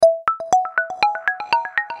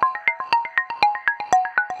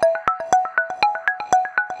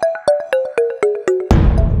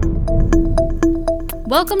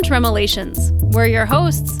Welcome to Remelations. We're your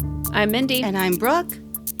hosts. I'm Mindy. And I'm Brooke.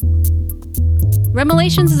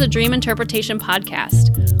 Remelations is a dream interpretation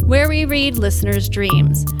podcast where we read listeners'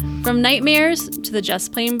 dreams. From nightmares to the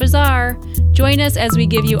just plain bizarre, join us as we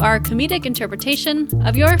give you our comedic interpretation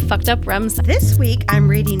of your fucked up REMs. This week I'm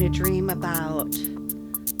reading a dream about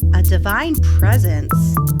a divine presence,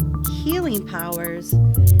 healing powers,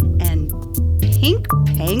 and pink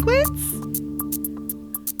penguins.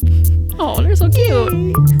 Oh, they're so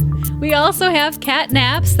cute. We also have cat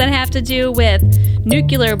naps that have to do with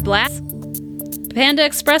nuclear blasts, Panda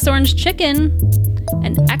Express orange chicken,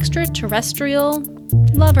 and extraterrestrial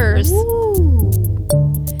lovers. Ooh.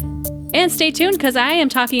 And stay tuned because I am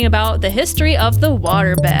talking about the history of the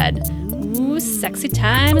waterbed. Ooh, sexy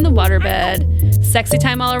time in the waterbed. Sexy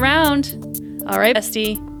time all around. All right,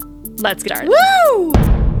 bestie, let's get started. Woo!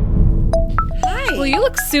 Hi. Well, you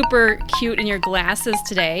look super cute in your glasses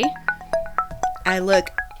today. I look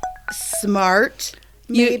smart.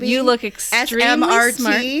 Maybe. You look extremely smart.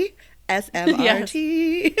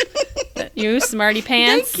 SMRT. Yes. You smarty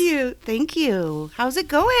pants. Thank you. How's it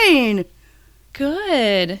going?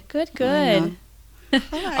 Good.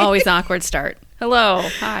 Hi. Always an awkward start. Hello.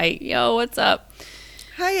 Hi. Yo, what's up?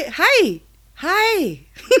 Hi.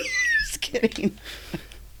 Just kidding.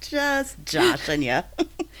 Just joshing you.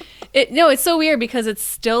 It's so weird because it's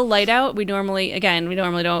still light out. We normally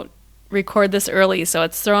don't record this early, so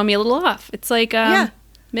it's throwing me a little off. It's like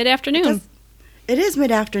mid-afternoon. It is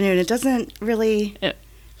mid-afternoon. It doesn't really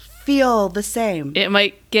feel the same. It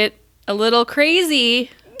might get a little crazy.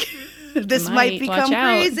 This might become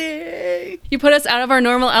crazy. You put us out of our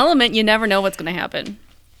normal element, you never know what's going to happen.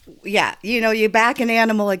 Yeah, you back an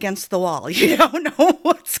animal against the wall. You don't know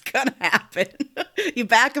what's going to happen. You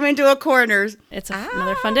back them into a corner. It's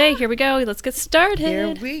another fun day. Here we go. Let's get started.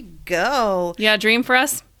 Here we go. You got a dream for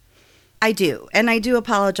us? I do, and I do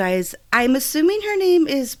apologize. I'm assuming her name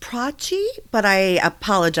is Prachi, but I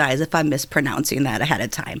apologize if I'm mispronouncing that ahead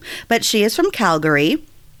of time. But she is from Calgary.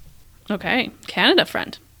 Okay, Canada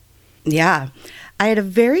friend. Yeah. I had a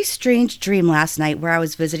very strange dream last night where I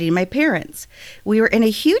was visiting my parents. We were in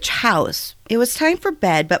a huge house. It was time for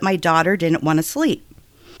bed, but my daughter didn't want to sleep.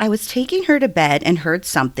 I was taking her to bed and heard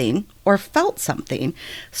something, or felt something,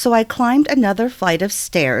 so I climbed another flight of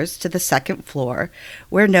stairs to the second floor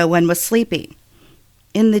where no one was sleeping.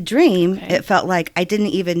 In the dream, It felt like I didn't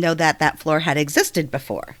even know that floor had existed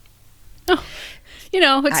before. Oh,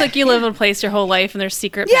 it's like you live in a place your whole life and there's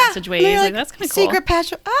secret passageways. Like, that's kind of cool. Secret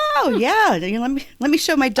passage. Oh, yeah. Let me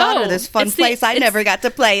show my daughter this fun place I never got to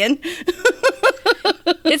play in.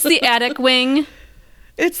 It's the attic wing.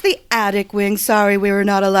 It's the attic wing. Sorry, we were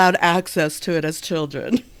not allowed access to it as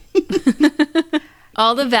children.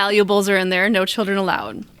 All the valuables are in there. No children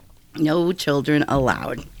allowed. No children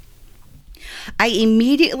allowed. I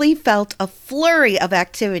immediately felt a flurry of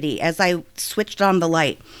activity as I switched on the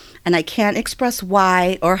light. And I can't express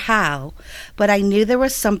why or how, but I knew there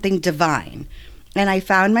was something divine. And I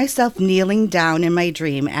found myself kneeling down in my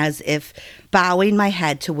dream as if bowing my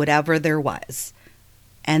head to whatever there was.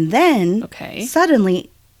 And then,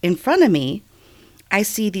 suddenly, in front of me, I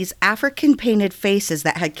see these African painted faces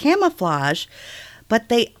that had camouflage, but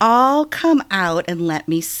they all come out and let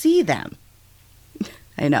me see them.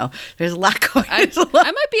 I know. There's a lot going on.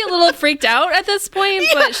 I might be a little freaked out at this point,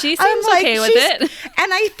 but she seems okay with it.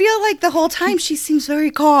 And I feel like the whole time she seems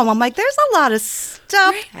very calm. I'm like, there's a lot of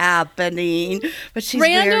stuff happening. But she's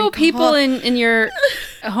very calm. People in your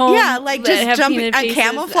home. Yeah, like just jumping on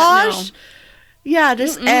camouflage. No. Yeah,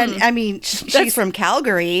 and I mean, she's from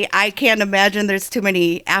Calgary. I can't imagine there's too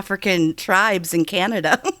many African tribes in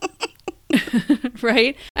Canada.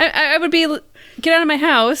 Right? I would be, get out of my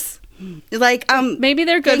house. Like, maybe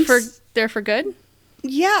they're for good.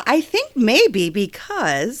 Yeah, I think maybe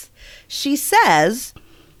because she says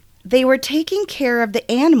they were taking care of the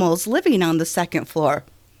animals living on the second floor.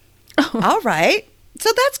 Oh. All right. So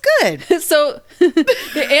that's good. So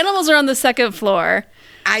the animals are on the second floor.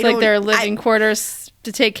 It's like their living quarters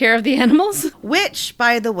to take care of the animals? Which,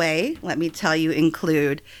 by the way, let me tell you,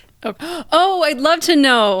 include... Oh, I'd love to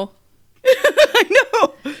know. I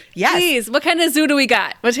know. Yes. Please, what kind of zoo do we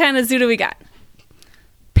got?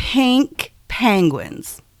 Pink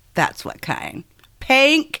penguins. That's what kind.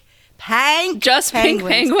 Pink Just penguins.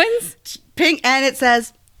 Pink penguins? Pink, and it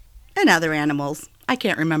says, and other animals. I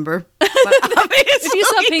can't remember. But if you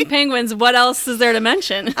saw pink penguins, what else is there to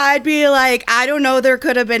mention? I'd be like, I don't know, there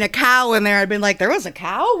could have been a cow in there. I'd been like, there was a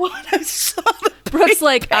cow? What? I saw the Brooke's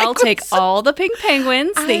like, penguins. I'll take all the pink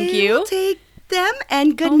penguins. Thank you. I'll take them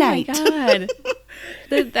and good night. Oh my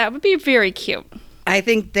God. That would be very cute. I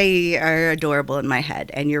think they are adorable in my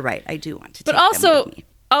head, and you're right. I do want to. But also,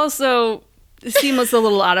 Also, the scene was a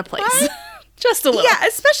little out of place. Just a little. Yeah,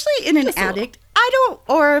 especially in an attic.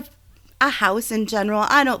 Or a house in general.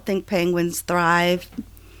 I don't think penguins thrive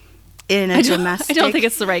in a domestic. I don't think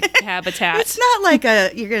it's the right habitat. It's not like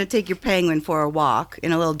you're going to take your penguin for a walk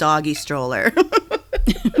in a little doggy stroller.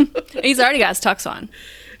 He's already got his tux on.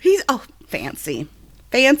 Fancy.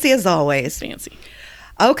 Fancy as always. Fancy.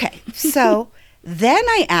 Okay, so then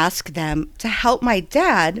I asked them to help my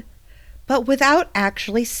dad, but without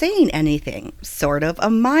actually saying anything. Sort of a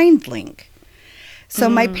mind link. So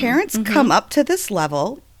my parents come up to this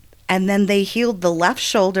level, and then they healed the left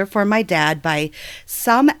shoulder for my dad by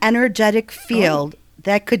some energetic field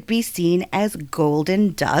that could be seen as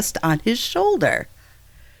golden dust on his shoulder.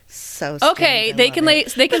 So okay, they can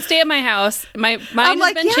stay at my house. My mind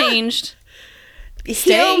has been changed.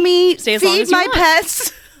 Heal me, stay as long feed as you my want.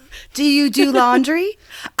 pets. Do you do laundry?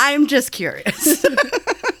 I'm just curious.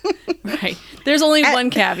 Right. There's only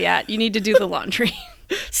one caveat. You need to do the laundry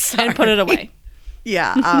and put it away.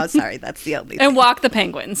 Yeah. Sorry. That's the only thing. And walk the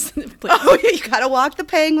penguins. Please. Oh, you gotta walk the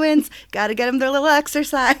penguins. Gotta get them their little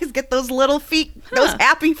exercise. Get those little feet, those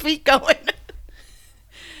happy feet going.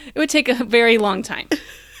 It would take a very long time.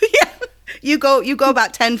 Yeah. You go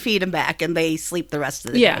about 10 feet and back, and they sleep the rest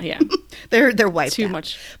of the day. Yeah. They're wiped Too out.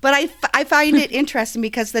 much. But I find it interesting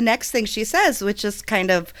because the next thing she says, which is kind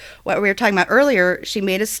of what we were talking about earlier, she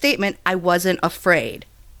made a statement, I wasn't afraid.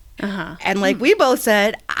 Uh-huh. And like we both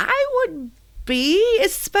said, I would be,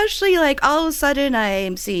 especially like all of a sudden I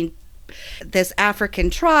am seeing this African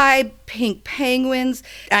tribe, pink penguins.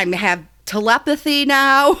 I have telepathy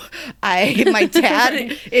now. My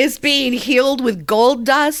dad is being healed with gold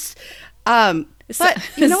dust. But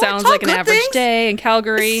you know sounds what? like an average day in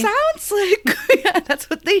Calgary. It sounds like that's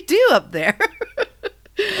what they do up there.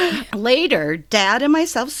 Later, Dad and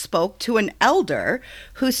myself spoke to an elder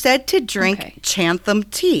who said to drink Chantham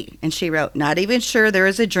tea. And she wrote, not even sure there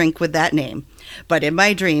is a drink with that name. But in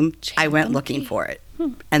my dream, I went looking for it.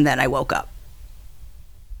 And then I woke up.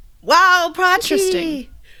 Wow, Prachi. Interesting.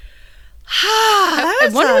 I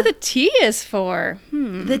wonder what the tea is for.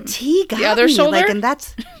 The tea got the other me. shoulder? And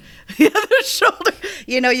that's the other shoulder.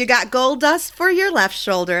 You got gold dust for your left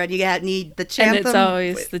shoulder, and you need the Chantham. And it's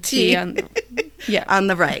always the tea on on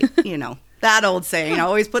the right. That old saying,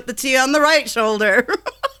 always put the tea on the right shoulder.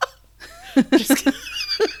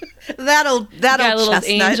 that old got a little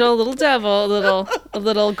chestnut. angel, a little devil, a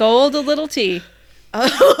little gold, a little tea. A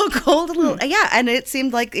little gold, a little yeah. And it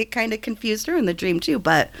seemed like it kind of confused her in the dream too.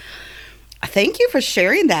 But thank you for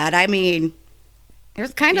sharing that. I mean,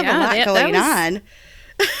 there's kind of a lot going on.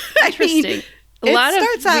 Interesting. A lot of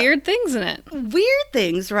weird things in it. Weird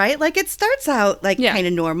things, right? Like it starts out like kind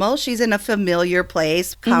of normal. She's in a familiar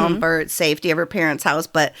place, comfort, safety of her parents' house.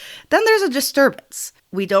 But then there's a disturbance.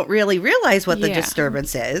 We don't really realize what the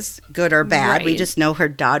disturbance is, good or bad. Right. We just know her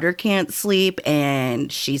daughter can't sleep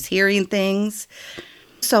and she's hearing things.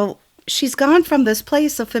 So she's gone from this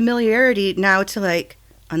place of familiarity now to like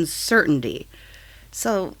uncertainty.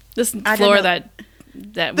 So this floor that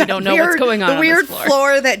we don't know what's going on. The weird this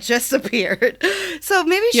floor that just appeared. So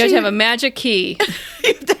maybe you have to have a magic key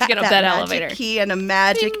to get up that elevator. Magic key and a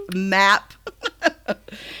magic map.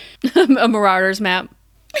 A Marauders map.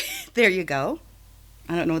 There you go.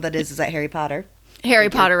 I don't know what that is. Is that Harry Potter? Harry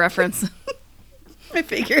Potter reference. I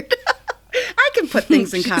figured. I can put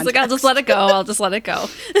things in context. She's like, I'll just let it go.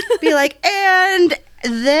 Be like, and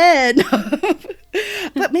then.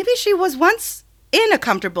 But maybe she was once in a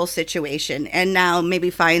comfortable situation and now maybe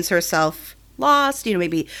finds herself lost,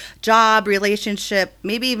 maybe job, relationship,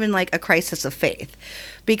 maybe even like a crisis of faith.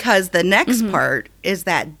 Because the next part is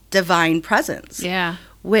that divine presence. Yeah.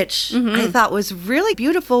 Which I thought was really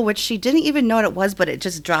beautiful, which she didn't even know what it was, but it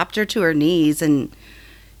just dropped her to her knees and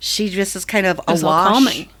she just is kind of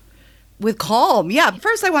awash with calm. Yeah.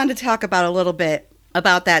 First, I wanted to talk about a little bit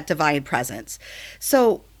about that divine presence.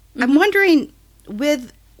 So I'm wondering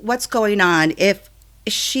with what's going on, if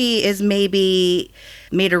she is maybe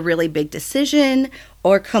made a really big decision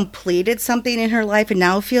or completed something in her life and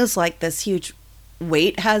now feels like this huge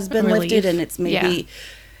weight has been lifted and it's maybe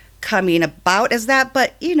coming about as that.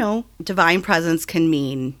 But, divine presence can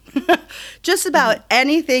mean just about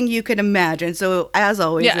anything you can imagine. So as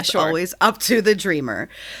always, it's always up to the dreamer.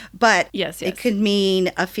 But it could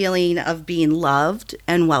mean a feeling of being loved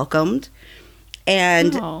and welcomed.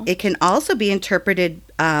 And it can also be interpreted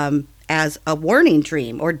as a warning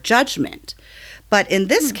dream or judgment. But in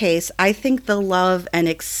this case, I think the love and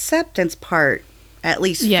acceptance part at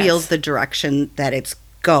least feels the direction that it's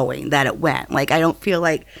going, that it went. Like, I don't feel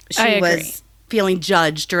like she was feeling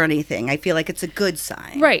judged or anything. I feel like it's a good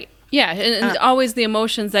sign. Right. Yeah. And always the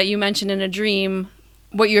emotions that you mentioned in a dream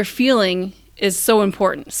what you're feeling is so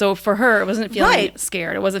important. So for her, it wasn't feeling Right.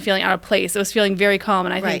 scared. It wasn't feeling out of place. It was feeling very calm.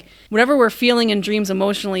 And I Right. think whatever we're feeling in dreams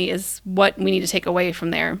emotionally is what we need to take away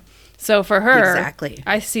from there. So for her, Exactly.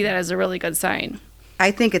 I see that as a really good sign.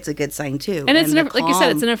 I think it's a good sign too. And it's the like you said,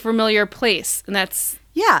 it's calm- in a familiar place, and that's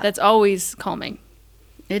yeah, always calming.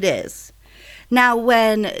 it is. Now,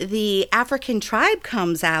 when the African tribe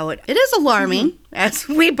comes out, it is alarming, as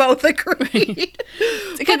we both agreed.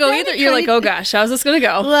 It could go either. You're like, oh gosh, how's this gonna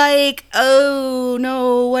go? Like, oh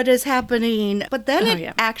no, what is happening? But then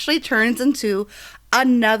it actually turns into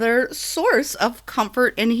another source of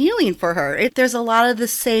comfort and healing for her. There's a lot of the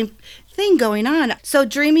same thing going on. So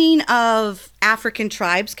dreaming of African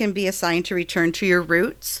tribes can be a sign to return to your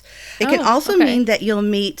roots. It can also mean that you'll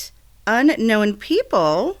meet unknown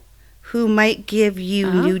people who might give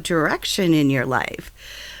you new direction in your life,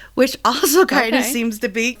 which also kind of seems to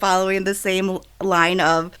be following the same line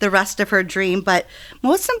of the rest of her dream. But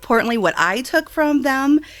most importantly, what I took from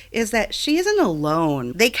them is that she isn't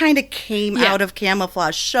alone. They kind of came out of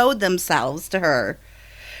camouflage, showed themselves to her.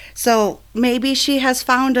 So maybe she has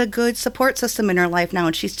found a good support system in her life now,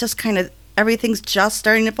 and she's just kind of, everything's just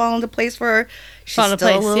starting to fall into place for her. She's still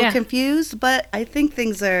a little confused, but I think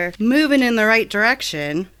things are moving in the right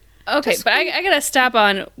direction. Okay, but I gotta stop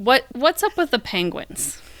on what's up with the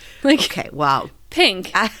penguins? Like, okay, wow,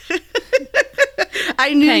 pink.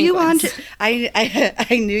 I knew you wanted. I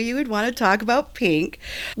knew you would want to talk about pink,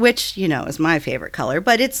 which is my favorite color.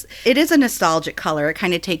 But it is a nostalgic color. It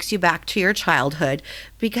kind of takes you back to your childhood,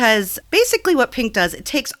 because basically what pink does, it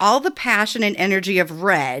takes all the passion and energy of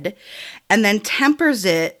red, and then tempers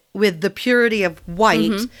it with the purity of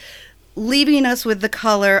white. Leaving us with the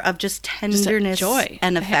color of just tenderness, joy,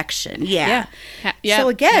 and affection. So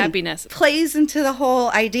again, happiness plays into the whole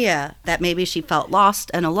idea that maybe she felt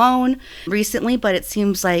lost and alone recently, but it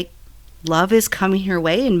seems like love is coming her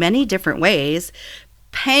way in many different ways.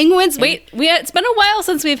 Penguins. Wait, it's been a while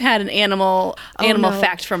since we've had an animal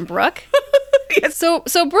fact from Brooke. Yes.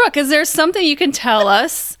 So Brooke, is there something you can tell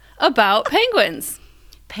us about penguins?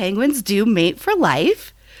 Penguins do mate for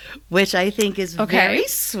life, which I think is very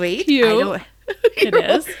sweet. It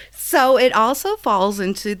is. So it also falls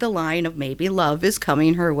into the line of maybe love is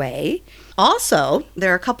coming her way. Also,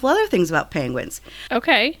 there are a couple other things about penguins.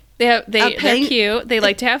 Okay. They're cute. They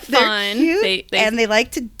like to have fun. They're cute, and they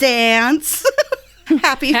like to dance.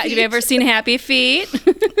 Happy feet. Have you ever seen Happy Feet?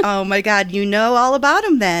 Oh my God, you know all about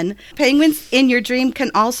them then. Penguins in your dream can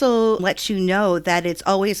also let you know that it's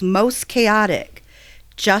always most chaotic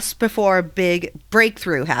just before a big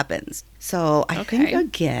breakthrough happens. So I think,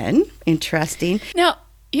 again, interesting. Now,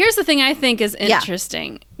 here's the thing I think is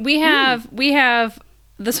interesting. We have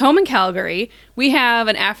this home in Calgary. We have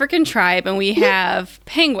an African tribe, and we have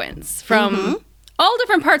penguins from all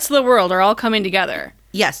different parts of the world are all coming together.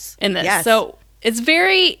 Yes. In this. Yes. So it's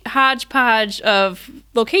very hodgepodge of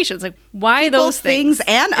locations. Like, why people, those things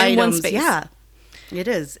and in items? one space? Yeah, it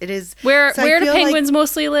is. It is. Where do penguins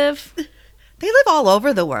mostly live? They live all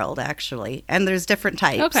over the world, actually, and there's different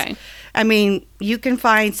types. Okay. I mean, you can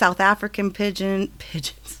find South African pigeons.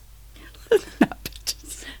 Not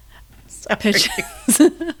pigeons. Sorry. Pigeons.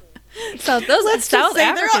 Those South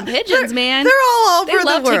African pigeons, man. They're all over the world.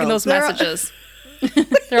 They love taking those messages.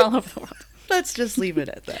 They're all over the world. Let's just leave it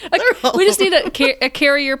at that. We just need a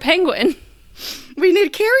carrier penguin. We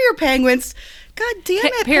need carrier penguins. God damn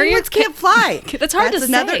it, penguins can't fly. That's hard to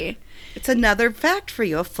say. It's another fact for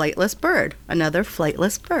you, a flightless bird. Another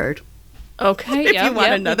flightless bird. Okay, if you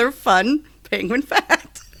want another fun penguin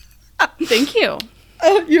fact. Thank you.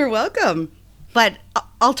 Oh, you're welcome. But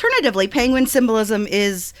alternatively, penguin symbolism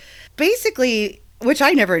is basically, which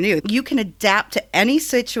I never knew, you can adapt to any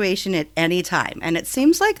situation at any time. And it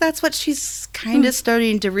seems like that's what she's kind of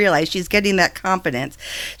starting to realize. She's getting that confidence.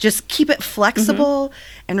 Just keep it flexible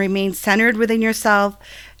and remain centered within yourself,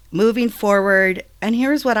 moving forward. And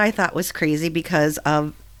here's what I thought was crazy because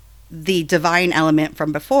of the divine element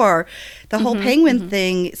from before. The whole penguin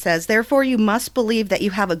thing says, therefore, you must believe that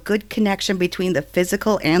you have a good connection between the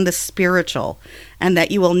physical and the spiritual, and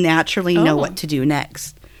that you will naturally know what to do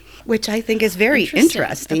next, which I think is very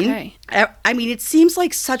interesting. Okay. I mean, it seems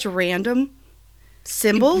like such random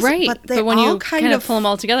symbols, right? But when you kind of pull them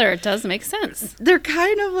all together, it does make sense. They're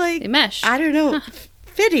kind of like, they mesh. I don't know,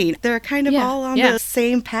 fitting. They're kind of all on the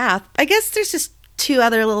same path. I guess there's just two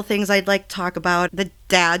other little things I'd like to talk about. The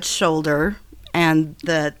dad's shoulder and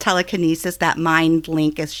the telekinesis, that mind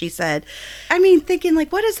link, as she said. I mean, thinking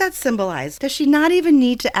like, what does that symbolize? Does she not even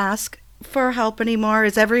need to ask for help anymore?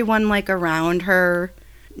 Is everyone like around her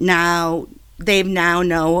now? They now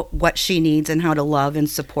know what she needs and how to love and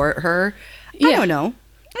support her. I don't know.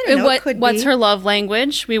 I don't know. It could What's be. her love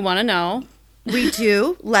language? We want to know. We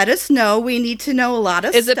do. Let us know. We need to know a lot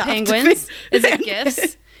of Is stuff. it penguins? Is it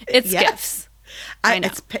gifts? It's Yes. gifts. I know.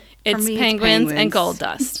 For It's me, penguins and gold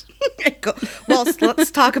dust. Well,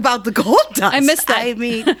 let's talk about the gold dust. I missed that. I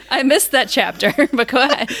mean, I missed that chapter, but go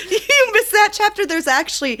ahead. you missed that chapter. There's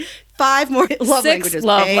actually 5 more love 6 languages.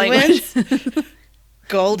 love Penguins, languages.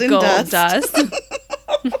 gold Gold dust. dust.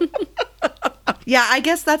 Yeah, I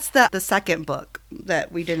guess that's the second book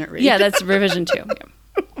that we didn't read. Yeah, that's revision 2. Yeah.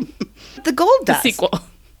 The gold dust. Sequel.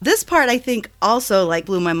 This part I think also like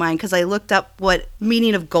blew my mind because I looked up what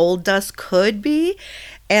meaning of gold dust could be,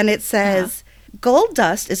 and it says gold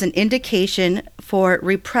dust is an indication for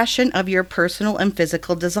repression of your personal and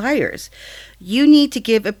physical desires. You need to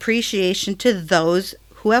give appreciation to those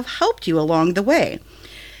who have helped you along the way.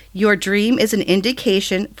 Your dream is an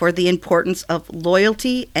indication for the importance of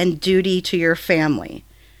loyalty and duty to your family.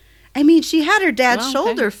 I mean, she had her dad's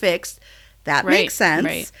shoulder fixed. That makes sense.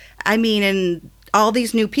 Right. I mean, and all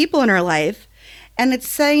these new people in her life. And it's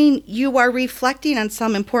saying you are reflecting on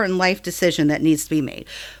some important life decision that needs to be made.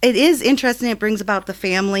 It is interesting. It brings about the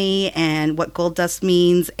family and what gold dust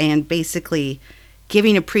means and basically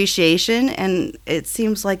giving appreciation. And it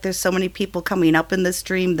seems like there's so many people coming up in this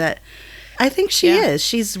dream that I think she is.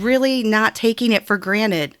 She's really not taking it for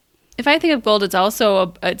granted. If I think of gold, it's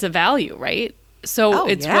also it's a value, right? So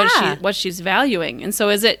it's what she's valuing. And so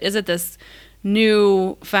is it this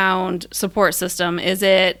new found support system? Is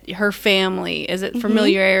it her family? Is it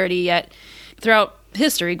familiarity? Yet throughout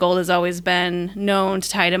history, gold has always been known to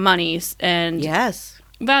tie to money and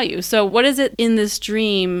value. So what is it in this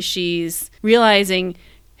dream she's realizing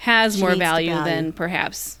has more value than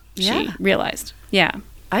perhaps she realized? Yeah.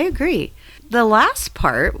 I agree. The last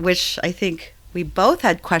part, which I think we both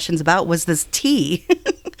had questions about, was this tea.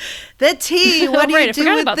 The tea. What do you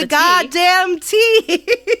do with the goddamn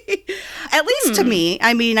tea? At least to me.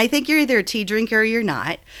 I mean, I think you're either a tea drinker or you're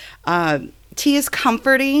not. Tea is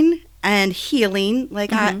comforting and healing.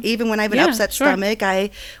 Like even when I have an upset stomach, I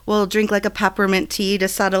will drink like a peppermint tea to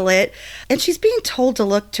settle it. And she's being told to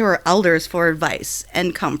look to her elders for advice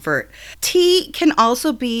and comfort. Tea can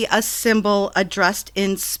also be a symbol addressed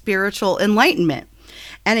in spiritual enlightenment.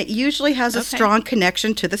 And it usually has a strong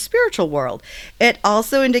connection to the spiritual world. It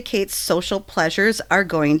also indicates social pleasures are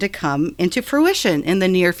going to come into fruition in the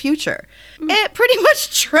near future. It pretty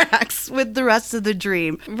much tracks with the rest of the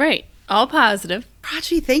dream. Right. All positive.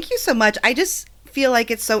 Prachi, thank you so much. I just feel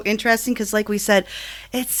like it's so interesting because, like we said,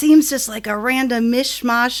 it seems just like a random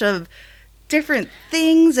mishmash of different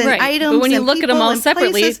things and items. But when you and look at them all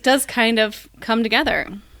separately, places, it does kind of come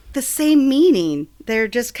together. The same meaning. They're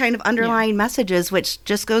just kind of underlying messages, which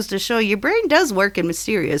just goes to show your brain does work in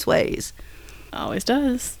mysterious ways. Always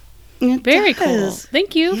does. It Very does. cool.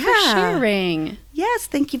 Thank you for sharing. Yes,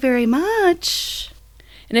 thank you very much.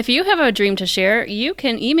 And if you have a dream to share, you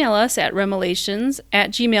can email us at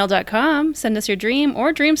remelations@gmail.com. Send us your dream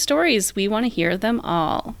or dream stories. We want to hear them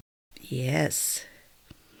all. Yes.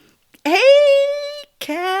 Hey,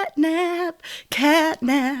 catnap.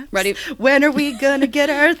 Ready? When are we gonna get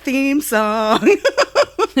our theme song?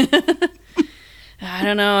 I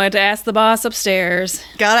don't know. I had to ask the boss upstairs.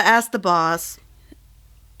 Gotta ask the boss.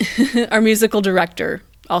 Our musical director,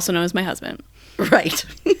 also known as my husband. Right.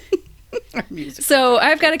 So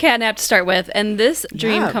I've got a catnap to start with, and this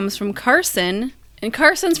dream comes from Carson, and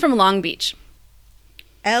Carson's from Long Beach.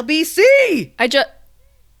 LBC!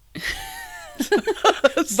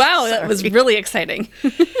 Wow, that was really exciting.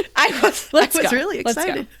 I was really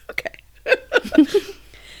excited. Okay.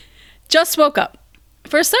 Just woke up.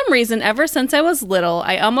 For some reason, ever since I was little,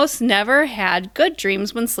 I almost never had good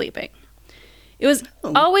dreams when sleeping. It was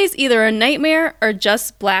always either a nightmare or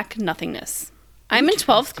just black nothingness. I'm in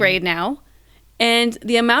 12th grade now, and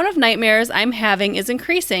the amount of nightmares I'm having is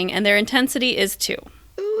increasing, and their intensity is too.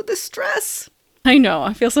 Ooh, the stress. I know.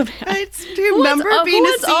 I feel so bad. Do you remember being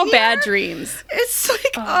a senior? All bad dreams? It's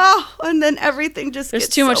like, and then everything just There's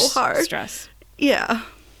gets too much so hard. stress. Yeah.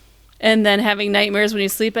 And then having nightmares when you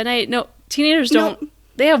sleep at night. No, teenagers don't.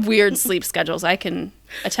 They have weird sleep schedules. I can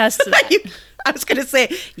attest to that. I was going to say,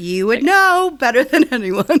 you would know better than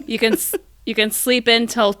anyone. You can sleep in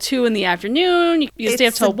till 2 in the afternoon. You can stay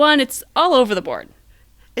up till 1. It's all over the board.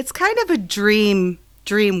 It's kind of a dream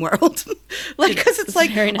world. Because it's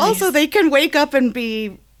like, very nice. Also they can wake up and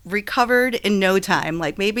be recovered in no time.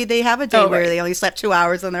 Like maybe they have a day where they only slept 2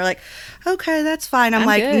 hours and they're like, okay, that's fine. I'm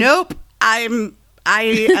like, good. Nope, I am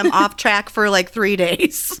off track for like 3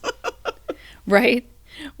 days. Right?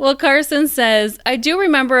 Well, Carson says, I do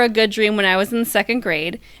remember a good dream when I was in 2nd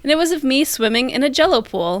grade, and it was of me swimming in a Jello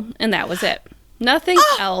pool, and that was it. Nothing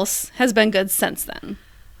else has been good since then.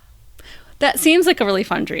 That seems like a really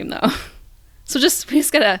fun dream, though. So we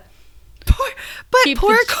just gotta keep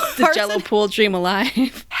poor the Carson Jello pool dream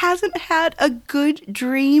alive. hasn't had a good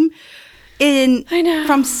dream in I know.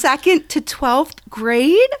 from 2nd to 12th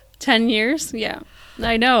grade. 10 years? Yeah.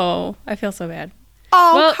 I know. I feel so bad.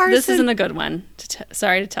 Oh, Well, Carson. this isn't a good one.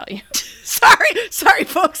 Sorry to tell you. Sorry,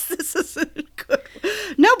 folks. This isn't good.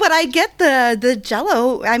 No, but I get the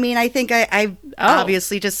Jello. I mean, I think I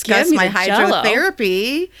obviously discussed me my the Jell-O.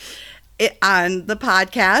 hydrotherapy on the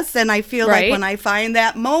podcast, and I feel Right. like when I find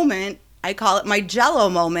that moment, I call it my Jello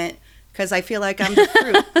moment because I feel like I'm the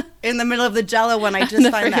fruit in the middle of the Jello when I just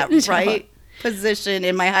The find that fruit in Jell-O. right position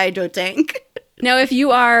in my hydro tank. Now, if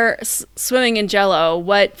you are swimming in Jello,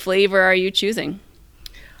 what flavor are you choosing?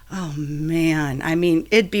 Oh man, I mean,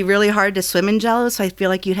 it'd be really hard to swim in Jello, so I feel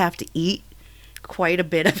like you'd have to eat quite a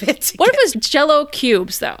bit of it. What if it's Jello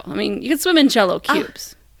cubes, though? I mean, you can swim in Jello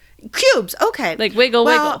cubes. Cubes? Okay, Like wiggle,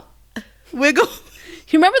 Well, wiggle.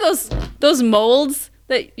 You remember those molds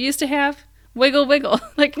that you used to have? Wiggle, wiggle.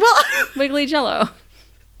 Like wiggly Jello.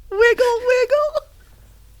 Wiggle, wiggle.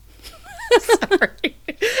 Sorry.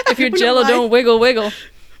 If your Jello don't wiggle, wiggle.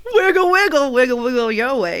 Wiggle, wiggle, wiggle, wiggle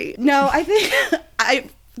your way. No, I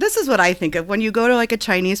think this is what I think of when you go to like a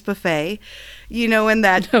Chinese buffet, you know, in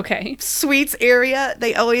that Okay. sweets area,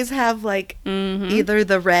 they always have like either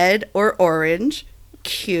the red or orange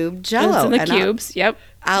cube Jello. It's in the And cubes. Yep.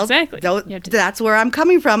 Exactly. That's where I'm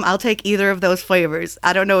coming from. I'll take either of those flavors.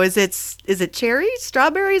 I don't know. Is it cherry?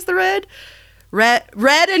 Strawberry's the red?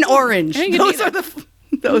 Red and orange. I think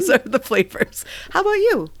Those are the flavors. How about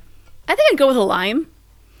you? I think I'd go with a lime.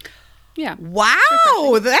 Yeah.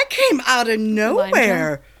 Wow, that came out of Lime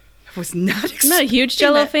nowhere. I was not expecting I'm not a huge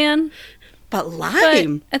Jello that. fan, But but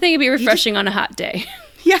lime. I think it'd be refreshing on a hot day.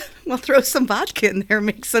 Yeah, we'll throw some vodka in there,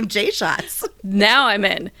 make some J shots. Now I'm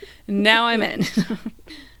in.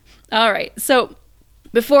 All right. So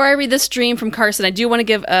before I read this dream from Carson, I do want to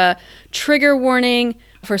give a trigger warning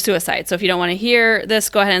for suicide. So if you don't want to hear this,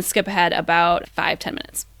 go ahead and skip ahead about 5-10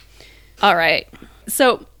 minutes. All right.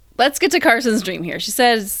 So let's get to Carson's dream here. She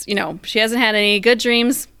says, she hasn't had any good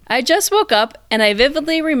dreams. I just woke up and I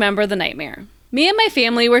vividly remember the nightmare. Me and my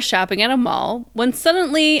family were shopping at a mall when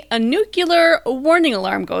suddenly a nuclear warning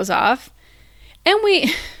alarm goes off. And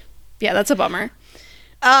yeah, that's a bummer.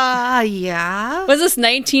 Yeah. Was this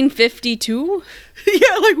 1952?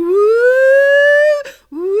 Yeah, like, woo,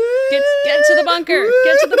 woo. Get to the bunker.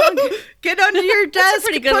 Get to the bunker. Get under your desk. That's a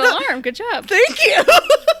pretty good alarm. Good job. Thank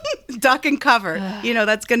you. Duck and cover.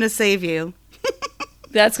 That's going to save you.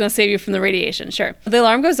 That's going to save you from the radiation, sure. The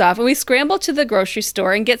alarm goes off and we scramble to the grocery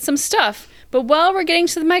store and get some stuff. But while we're getting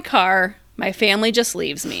to my car, my family just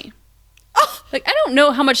leaves me. Oh. Like, I don't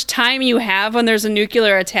know how much time you have when there's a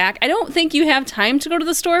nuclear attack. I don't think you have time to go to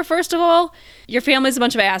the store, first of all. Your family's a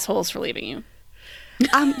bunch of assholes for leaving you.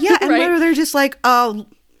 Yeah, and Right. they're just like, oh,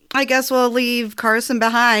 I guess we'll leave Carson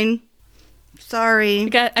behind. Sorry. I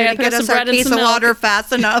gotta Didn't put get up us some our bread and case some of milk. water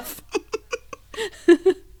fast enough.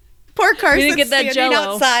 Poor Carson get that standing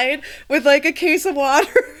Jell-O. outside with like a case of water,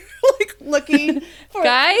 like looking for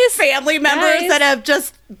Guys? family members Guys? that have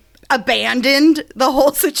just abandoned the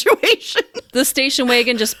whole situation. The station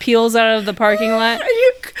wagon just peels out of the parking lot.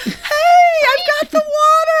 Hey, I've got the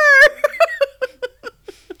water.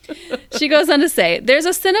 She goes on to say, there's a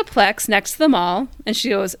Cineplex next to the mall. And she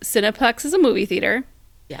goes, Cineplex is a movie theater.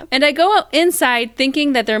 Yep. And I go inside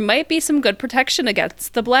thinking that there might be some good protection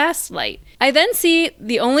against the blast light. I then see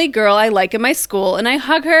the only girl I like in my school, and I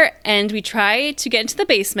hug her, and we try to get into the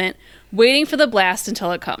basement, waiting for the blast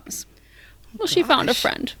until it comes. Well, she found a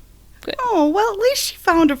friend. Good. Oh, well, at least she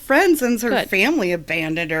found a friend since her Good. family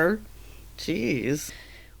abandoned her. Jeez.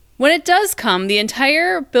 When it does come, the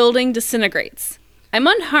entire building disintegrates. I'm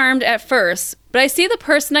unharmed at first, but I see the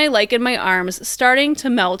person I like in my arms starting to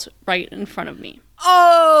melt right in front of me.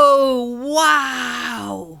 Oh,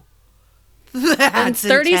 wow. That's And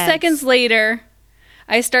 30 intense. seconds later,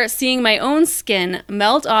 I start seeing my own skin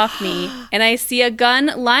melt off me, and I see a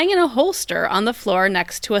gun lying in a holster on the floor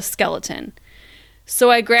next to a skeleton. So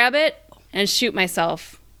I grab it and shoot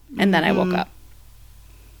myself, and then I woke up.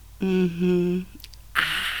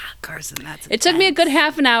 Carson, that's It took me a good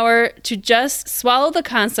half an hour to just swallow the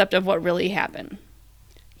concept of what really happened.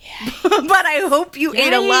 But I hope you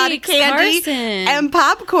ate a lot of Yikes, candy Carson. and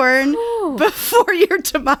popcorn Ooh. before your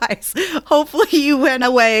demise. Hopefully you went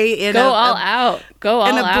away in Go all out. Go all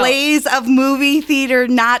in a out. blaze of movie theater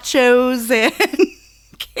nachos and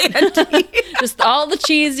candy. Just all the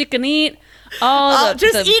cheese you can eat. All the,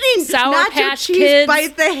 Just the eating Sour nacho Patch cheese Kids. by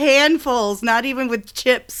the handfuls, not even with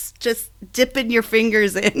chips. Just dipping your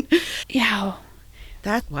fingers in. Yeah.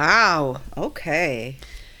 Wow. Okay.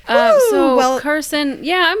 Woo! Well, Carson,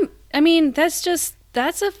 yeah,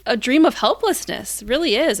 that's a dream of helplessness. It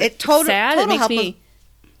really is. It's sad. It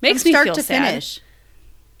makes me feel sad.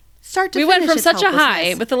 Start to we finish. went from such a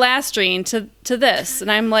high with the last dream to this,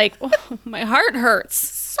 and I'm like, oh, my heart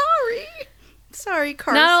hurts. Sorry,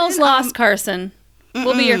 Carson. Not all's lost, Carson.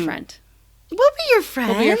 We'll be your friend. We'll be your friend.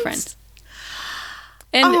 We'll be your friend.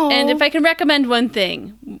 And if I can recommend one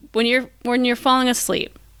thing, when you're falling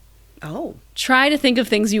asleep, try to think of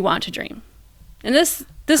things you want to dream. And this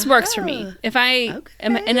works for me. If I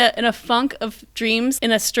am in a funk of dreams,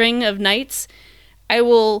 in a string of nights, I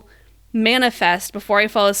will manifest before I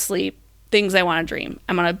fall asleep things I want to dream.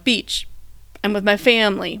 I'm on a beach. I'm with my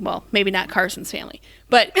family. Well, maybe not Carson's family,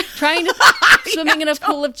 but trying to swimming in a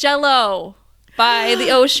pool of Jell-O by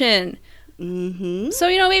the ocean. Mm-hmm. So,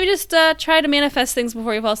 maybe just try to manifest things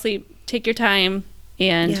before you fall asleep. Take your time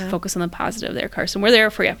and focus on the positive there, Carson. We're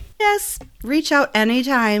there for you. Yes. Reach out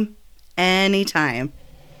anytime. Anytime.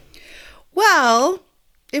 Well,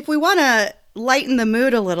 if we want to lighten the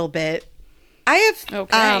mood a little bit, I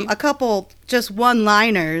have a couple just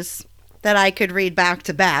one-liners that I could read back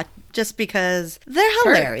to back just because they're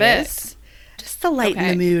hilarious. Just to lighten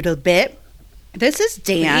the mood a bit. This is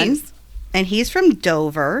Dan, and he's from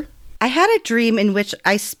Dover. I had a dream in which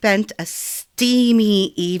I spent a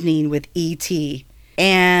steamy evening with E.T.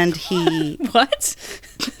 and he... What?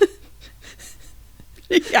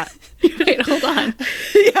 Yeah. Wait, hold on.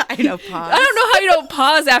 Yeah, I know, pause. I don't know how you don't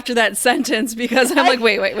pause after that sentence because I'm like,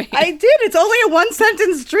 wait. I did. It's only a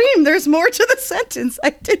one-sentence dream. There's more to the sentence. I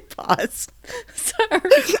did pause. Sorry.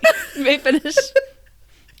 You may finish.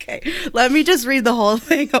 Okay. Let me just read the whole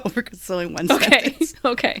thing over because it's only one sentence.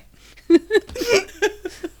 Okay.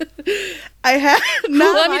 I had...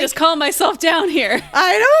 Let me just calm myself down here.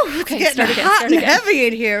 I know. It's getting hot and heavy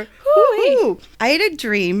in here. Woo-hoo. I had a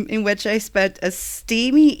dream in which I spent a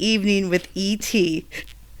steamy evening with E.T.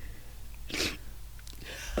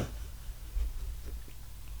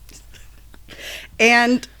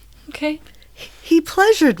 And he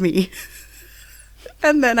pleasured me.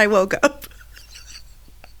 And then I woke up.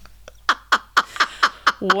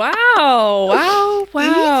 Wow.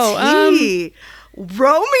 E.T.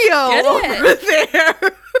 Romeo over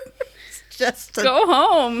there. Just go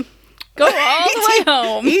home. Go all the way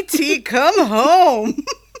home. E.T., come home.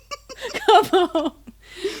 Come home.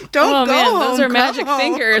 Don't go home. Those are magic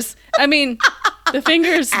fingers. I mean, the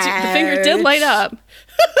fingers did light up.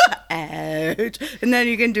 Ouch. And then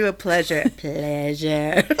you can do a pleasure.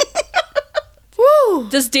 Woo.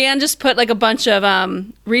 Does Dan just put like a bunch of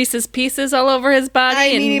Reese's Pieces all over his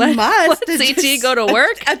body he let must. E.T. go to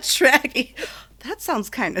work? That sounds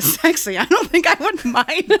kind of sexy. I don't think I would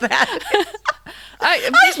mind that.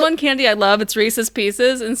 There's one candy I love. It's Reese's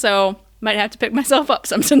Pieces, and so might have to pick myself up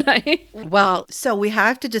some tonight. Well, so we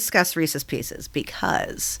have to discuss Reese's Pieces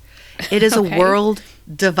because it is a world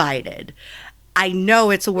divided. I know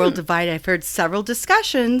it's a world divided. I've heard several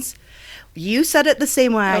discussions. You said it the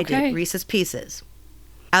same way I did, Reese's Pieces.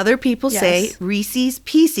 Other people say Reese's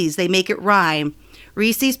Pieces. They make it rhyme.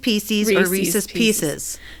 Reese's Pieces or Reese's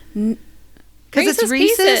Pieces. Because it's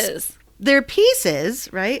Reese's. They're pieces,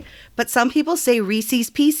 right? But some people say Reese's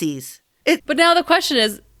Pieces. But now the question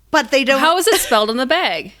is, but they don't. How is it spelled on the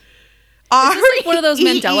bag? Is this like one of those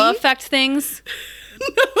Mandela effect things?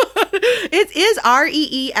 No, it is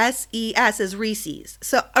Reeses is Reese's.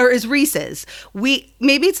 Is Reese's.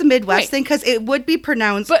 Maybe it's a Midwest thing because it would be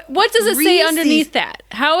pronounced. But what does it say underneath that?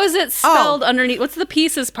 How is it spelled underneath? What's the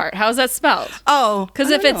pieces part? How is that spelled? Oh,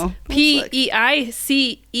 because if it's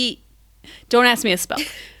Peice, don't ask me to spell.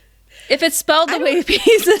 If it's spelled the way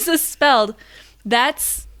pieces is spelled,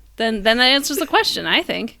 then that answers the question, I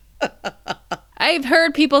think. I've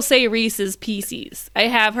heard people say Reese's Pieces. I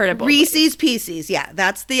have heard it both Reese's Pieces, yeah,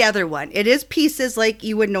 that's the other one. It is pieces like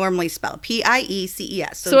you would normally spell.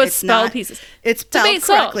 Pieces. So it's spelled pieces. It's spelled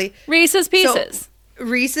correctly. Reese's Pieces. So,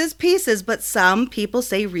 Reese's Pieces, but some people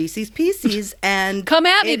say Reese's Pieces. And come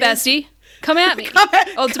at me, bestie. Come at me. Come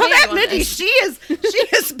at Mindy. She is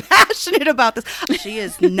passionate about this. She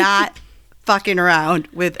is not fucking around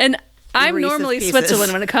with. And I'm Reese's normally Pieces.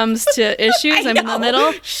 Switzerland when it comes to issues. I'm in the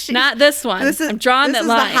middle. Not this one. I'm drawing that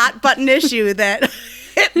line. This is the hot button issue that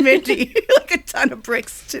hit Mindy like a ton of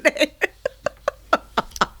bricks today.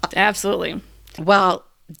 Absolutely. Well,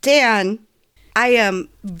 Dan, I am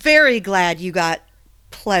very glad you got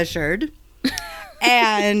pleasured.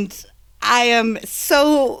 And I am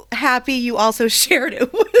so happy you also shared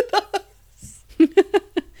it with us.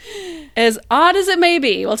 As odd as it may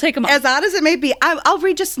be, we'll take them all. As odd as it may be, I'll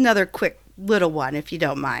read just another quick little one, if you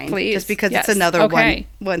don't mind. Please. Just because it's another one.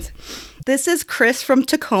 This is Chris from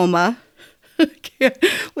Tacoma.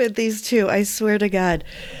 with these two, I swear to God.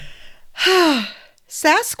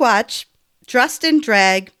 Sasquatch, dressed in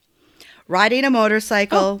drag, riding a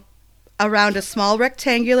motorcycle around a small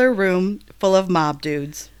rectangular room full of mob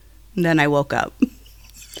dudes. And then I woke up.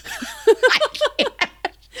 I can't.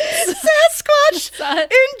 Sasquatch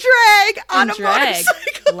in drag on a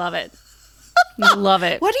motorcycle. Love it. Love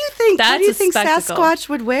it. What do you think? That's what do you a think spectacle. Sasquatch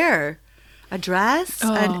would wear? A dress?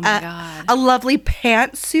 Oh, my God. A lovely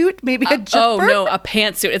pantsuit? Maybe a jumper? Oh, no, a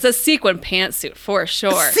pantsuit. It's a sequin pantsuit for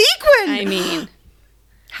sure. Sequin? I mean,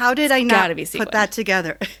 how did I not gotta be put sequin. that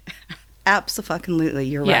together? Abso-fucking-lutely.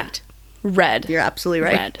 You're Yeah. right. Red. You're absolutely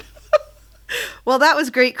right. Red. Well, that was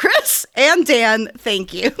great, Chris and Dan.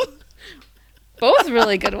 Thank you. Both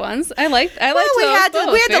really good ones. I liked Well, those we had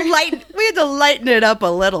both. to lighten it up a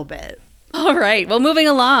little bit. All right. Well, moving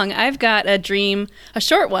along, I've got a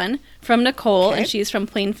short one from Nicole, Okay. and she's from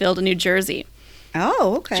Plainfield, New Jersey.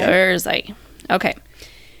 Oh, okay. Jersey. Okay.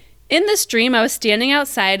 In this dream, I was standing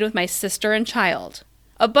outside with my sister and child.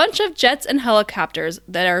 A bunch of jets and helicopters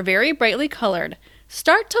that are very brightly colored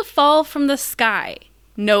start to fall from the sky,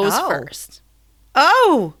 nose Oh. first.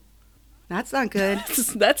 Oh, that's not good.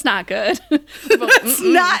 That's not good. That's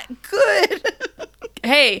not good.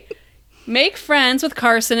 Hey, make friends with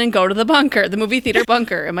Carson and go to the bunker, the movie theater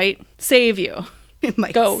bunker. It might save you. It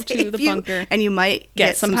might Go to save the you, bunker. and you might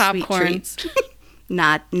Get some sweet popcorn. treats.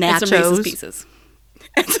 Not And nachos. some Reese's Pieces.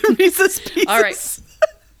 And some Reese's Pieces. All right.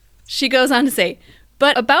 She goes on to say,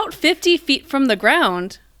 but about 50 feet from the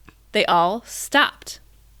ground, they all stopped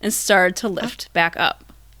and started to lift back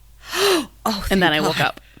up. Oh, And then I thank woke God.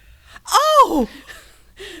 up. Oh,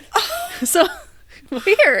 So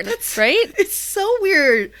weird, right? it's so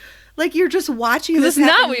weird. Like you're just watching this. This is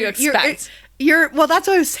not happen. what you You're- expect. Well, that's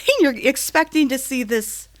what I was saying. You're expecting to see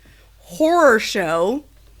this horror show.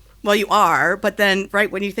 Well, you are, but then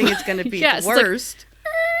right when you think it's going to be Yeah, the it's like, worst.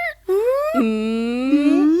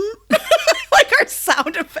 Mm. Like our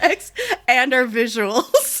sound effects and our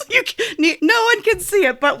visuals. No one can see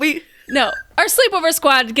it, but we. No, our sleepover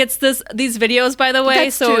squad gets these videos, by the way.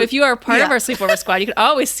 That's So true. if you are part of Yeah. our sleepover squad, you can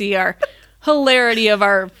always see our hilarity of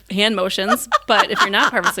our hand motions. But if you're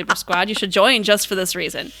not part of our sleepover squad, you should join just for this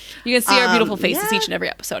reason. You can see our beautiful faces yeah. each and every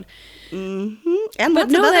episode. And But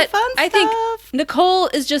lots know of other that fun I stuff. think Nicole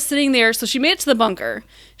is just sitting there. So she made it to the bunker.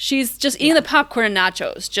 She's just eating the popcorn and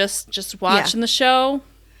nachos, just watching the show,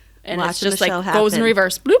 and it's Watching just the like show goes in happen.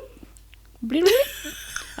 reverse. Bloop, bloop, bloop.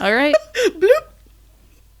 All right, bloop,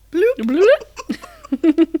 bloop.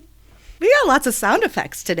 bloop. We got lots of sound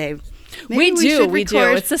effects today. Maybe We do. should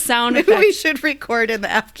record- It's a sound Maybe effect. we should record in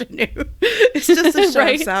the afternoon. It's just a show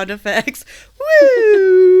Right. of sound effects.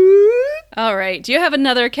 Woo! All right. Do you have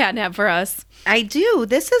another catnap for us? I do.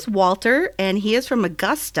 This is Walter, and he is from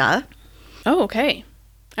Augusta. Oh, okay.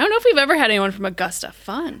 I don't know if we've ever had anyone from Augusta.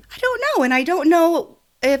 Fun. I don't know, and I don't know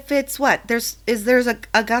if it's what there's a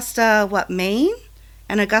Augusta, Maine,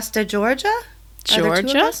 and Augusta, Georgia. Are there two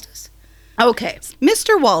Georgia? Augustas? Okay,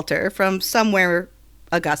 Mr. Walter from somewhere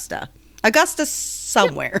Augusta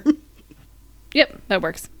somewhere. Yep, that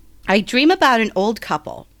works. I dream about an old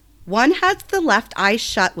couple. One has the left eye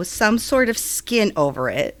shut with some sort of skin over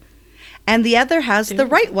it, and the other has the Ew.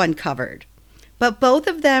 right one covered. But both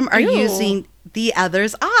of them are Ew. using the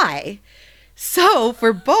other's eye. So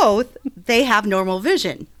for both, they have normal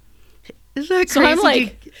vision. Isn't that crazy? So I'm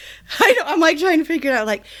like- I'm like trying to figure it out.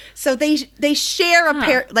 Like, so they share a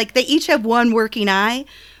pair. Like they each have one working eye,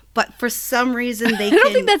 but for some reason they I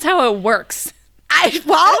don't think that's how it works.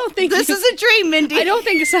 don't think this you- is a dream, Mindy. I don't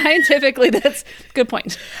think scientifically that's good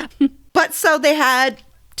point. But so they had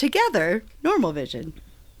together normal vision.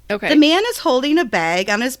 Okay. The man is holding a bag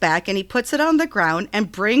on his back and he puts it on the ground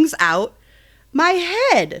and brings out my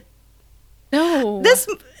head. No.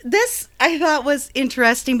 This I thought was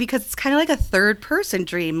interesting because it's kind of like a third person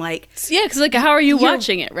dream. Like Yeah, because like, how are you You're-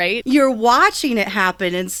 watching it, right? you're watching it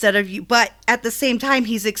happen instead of you, but at the same time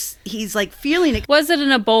he's like feeling it. Was it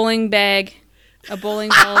in a bowling bag? A bowling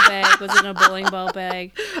ball bag? Was it in a bowling ball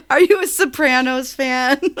bag? Are you a Sopranos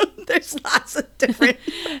fan? There's lots of different.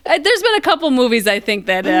 There's been a couple movies I think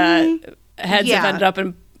that heads Yeah. have ended up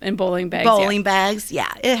in bowling bags. Bowling bags,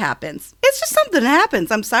 yeah, it happens. It's just something that happens.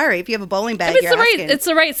 I'm sorry if you have a bowling bag. Yeah. You're asking. It's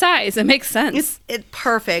the right size. It makes sense. It's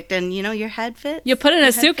perfect, and your head fits. You put it in Your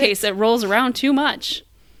a head suitcase, fits. it rolls around too much.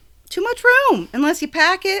 Too much room, unless you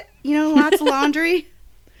pack it. Lots of laundry.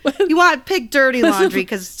 You want to pick dirty laundry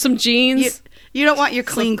because Some jeans. you don't want your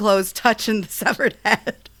clean clothes touching the severed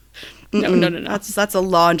head. No. That's a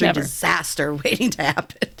laundry Never. disaster waiting to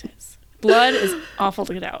happen. Blood is awful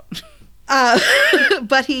to get out.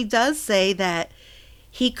 But he does say that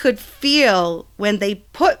he could feel when they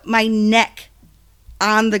put my neck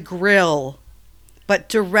on the grill, but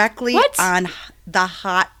directly What? on the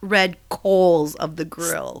hot red coals of the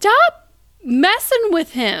grill. Stop messing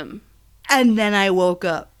with him. And then I woke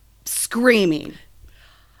up screaming.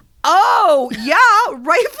 Oh, yeah,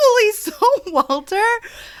 rightfully so, Walter.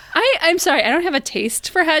 I'm sorry, I don't have a taste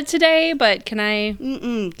for head today, but can I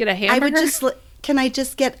get a hamburger? Can I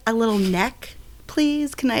just get a little neck,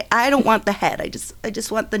 please? I don't want the head. I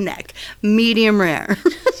just want the neck. Medium rare.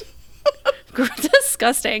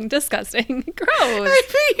 Disgusting. Gross. He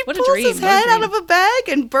What a pulls dream. his head out of a bag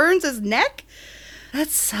and burns his neck.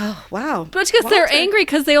 That's so, wow. But it's because they're angry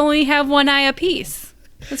because they only have one eye apiece.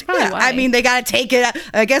 That's probably why. I mean, they got to take it out.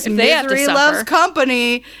 I guess If they have to misery suffer. loves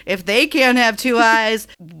company. If they can't have two eyes,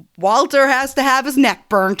 Walter has to have his neck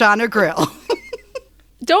burnt on a grill.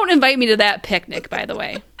 Don't invite me to that picnic, by the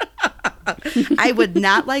way. I would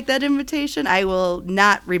not like that invitation. I will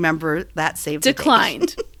not remember that save the date.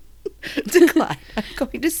 Declined. Decline. I'm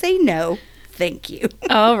going to say no. Thank you.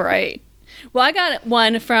 All right. Well, I got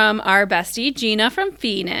one from our bestie, Gina from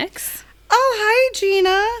Phoenix. Oh, hi,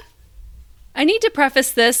 Gina. I need to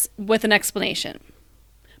preface this with an explanation.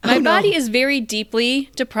 My body is very deeply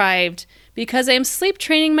deprived because I am sleep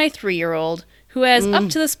training my 3-year-old who has, up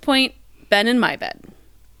to this point, been in my bed.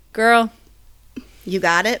 Girl. You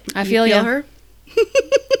got it? I feel you. her?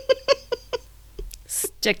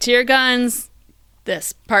 Stick to your guns.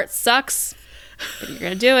 This part sucks, but you're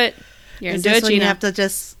going to do it. You're going to do it, when Gina. you have to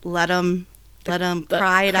just let them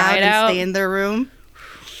cry it out and stay in their room?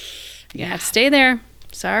 You have to stay there.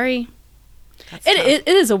 Sorry. It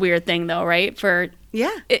is a weird thing, though, right? It's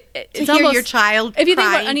to hear your child if you think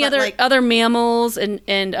crying, about any other mammals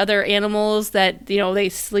and other animals that they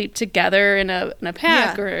sleep together in a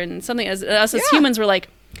pack or in something. Us as humans, we're like,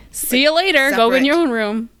 see you later. Go in your own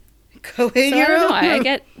room. Go in your own room. I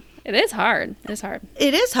get it is hard. It is hard.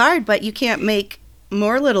 It is hard, but you can't make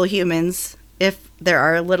more little humans if there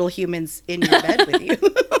are little humans in your bed with you.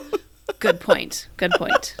 Good point.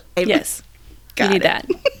 Yes, you need that.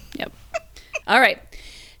 Yep. All right.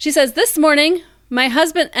 She says, this morning, my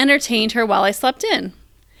husband entertained her while I slept in.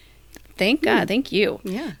 Thank God. Thank you.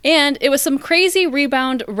 Yeah. And it was some crazy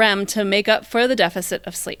rebound REM to make up for the deficit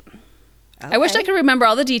of sleep. Okay. I wish I could remember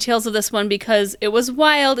all the details of this one because it was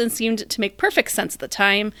wild and seemed to make perfect sense at the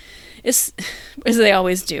time, as they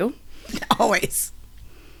always do. Always.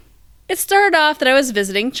 It started off that I was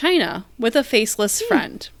visiting China with a faceless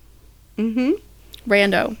friend. Mm-hmm.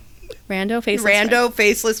 Rando,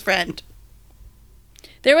 faceless friend.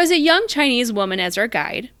 There was a young Chinese woman as our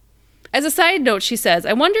guide. As a side note, she says,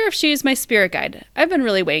 I wonder if she's my spirit guide. I've been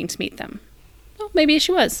really waiting to meet them. Well, maybe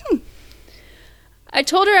she was. I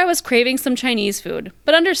told her I was craving some Chinese food,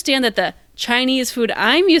 but understand that the Chinese food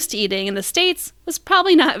I'm used to eating in the States was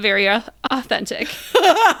probably not very authentic.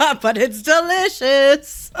 But it's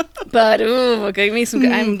delicious. But, ooh, give me some...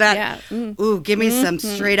 give me some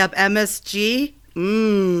straight up MSG.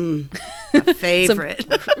 A favorite.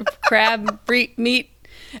 Some crab meat.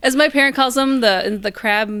 As my parent calls them, the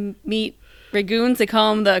crab meat ragoons, they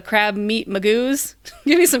call them the crab meat magoos.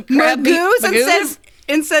 Give me some crab meat magoos.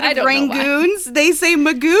 Instead of rangoons, they say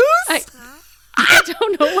magoos? I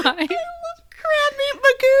don't know why. I love crab meat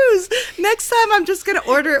magoos. Next time, I'm just going to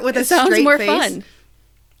order it with a straight face. Sounds more fun.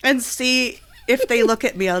 And see if they look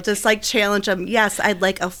at me. I'll just challenge them. Yes, I'd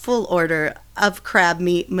like a full order of crab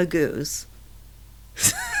meat magoos.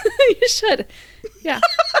 You should. Yeah.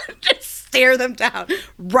 Just stare them down.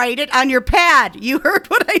 Write it on your pad. You heard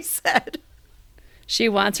what I said. She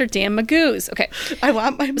wants her damn magoos. Okay. I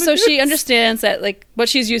want my magoos. So she understands that what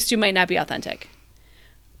she's used to might not be authentic.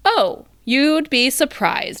 Oh, you'd be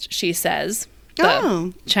surprised, she says.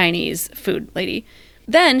 The Chinese food lady.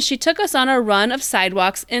 Then she took us on a run of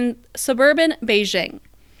sidewalks in suburban Beijing.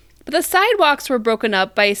 But the sidewalks were broken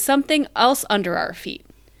up by something else under our feet.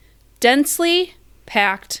 Densely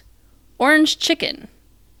packed orange chicken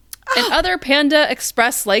and other Panda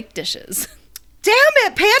Express-like dishes. Damn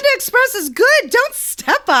it, Panda Express is good. Don't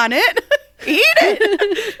step on it. Eat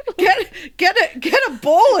it. Get a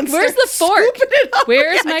bowl and where's start the fork? Scooping it up.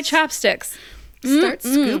 Where's my chopsticks? Start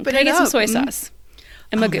scooping it up. Can I get some soy sauce?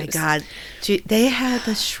 And magoos. Oh my God. They had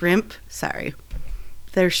the shrimp. Sorry.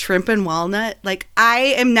 Their shrimp and walnut.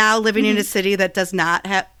 I am now living in a city that does not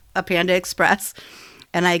have a Panda Express.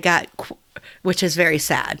 And I got, which is very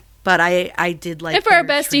sad. But I did like. And for our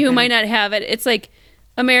bestie who might not have it, it's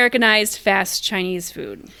Americanized fast Chinese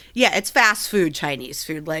food. Yeah, it's fast food Chinese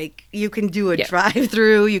food. You can do a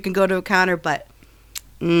drive-through, you can go to a counter, but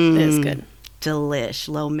it is good. Delish,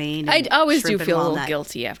 lo mein. I always do feel a little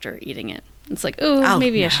guilty after eating it. It's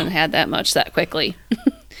maybe I shouldn't have had that much that quickly.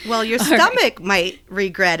 Well, your stomach might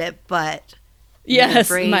regret it, but Yes,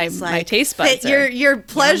 Your brain's my taste buds are your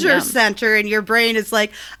pleasure yum. center, and your brain is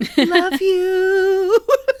like, love you.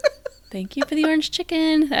 Thank you for the orange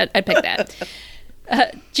chicken. I'd pick that.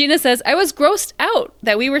 Gina says, I was grossed out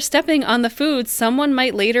that we were stepping on the food someone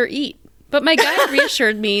might later eat. But my guide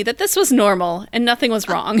reassured me that this was normal and nothing was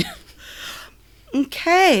wrong.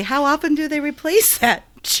 Okay, how often do they replace that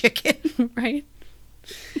chicken? Right?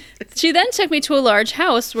 She then took me to a large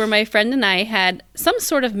house where my friend and I had some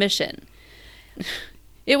sort of mission.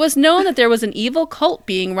 It was known that there was an evil cult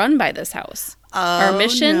being run by this house. Our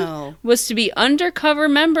mission was to be undercover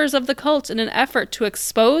members of the cult in an effort to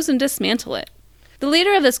expose and dismantle it. The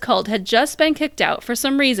leader of this cult had just been kicked out for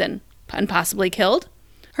some reason, and possibly killed.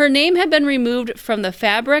 Her name had been removed from the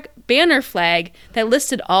fabric banner flag that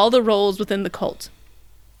listed all the roles within the cult.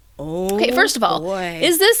 Oh, okay, first of all, boy.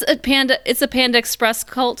 Is this a Panda? It's a Panda Express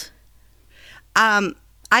cult?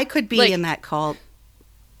 I could be in that cult.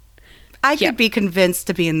 I could be convinced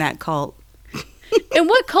to be in that cult. And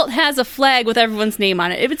what cult has a flag with everyone's name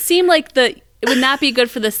on it? It would seem like it would not be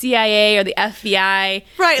good for the CIA or the FBI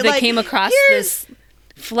right, that came across this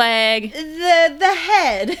flag. The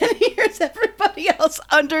head. And here's everybody else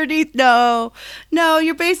underneath. No,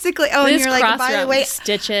 you're basically... Oh, and you're like, by the way,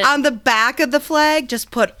 stitch it. On the back of the flag,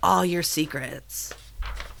 just put all your secrets.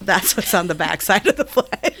 That's what's on the back side of the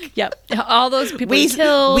flag. Yep. All those people we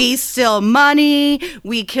killed. We steal money.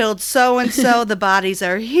 We killed so-and-so. The bodies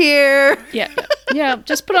are here. Yeah.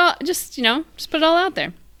 Just put it all out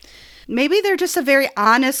there. Maybe they're just a very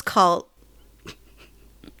honest cult.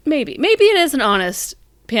 Maybe it is an honest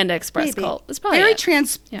Panda Express cult. It's probably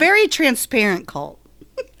very transparent cult.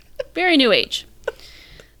 Very new age.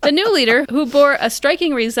 The new leader, who bore a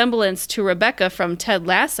striking resemblance to Rebecca from Ted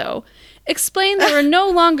Lasso, explained they were no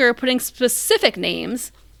longer putting specific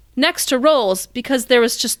names next to roles because there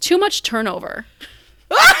was just too much turnover.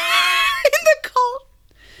 In the cult.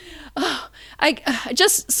 Oh, I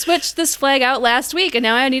just switched this flag out last week, and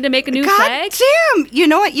now I need to make a new flag? Damn! You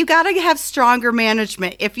know what? You got to have stronger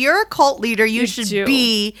management. If you're a cult leader, you should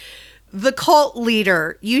be the cult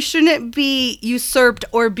leader. You shouldn't be usurped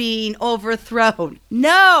or being overthrown.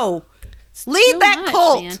 No! Lead that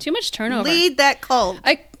cult. Man. Too much turnover. Lead that cult.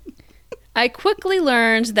 I quickly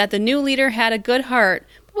learned that the new leader had a good heart,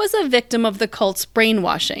 but was a victim of the cult's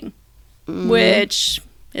brainwashing. Which...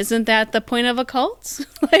 Isn't that the point of a cult?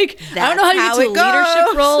 I don't know how you get to a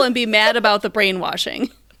leadership role and be mad about the brainwashing.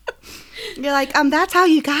 You're like, that's how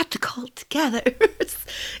you got the cult together.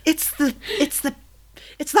 It's the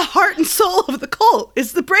heart and soul of the cult.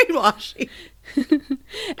 It's the brainwashing.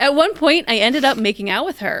 At one point, I ended up making out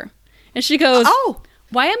with her. And she goes,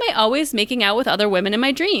 why am I always making out with other women in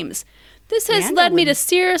my dreams? This has led me to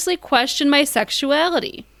seriously question my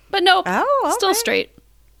sexuality. But nope, still straight.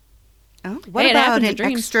 Oh, what about an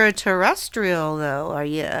extraterrestrial, though? Are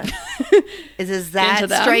you? Does that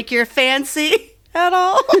strike your fancy at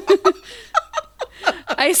all?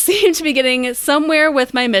 I seem to be getting somewhere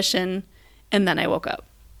with my mission, and then I woke up.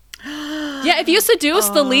 Yeah, if you seduce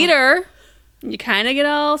the leader, you kind of get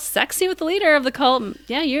all sexy with the leader of the cult.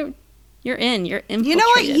 Yeah, you're in. You're infiltrated. You know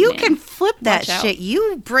what? You can flip that shit.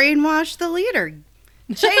 You brainwash the leader.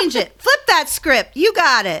 Change it. Flip that script. You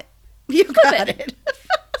got it. You got it.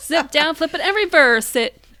 Zip down, flip it, and reverse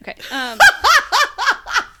it. Okay.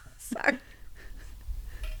 Sorry.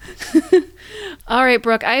 All right,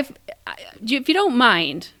 Brooke. If you don't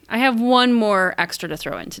mind, I have one more extra to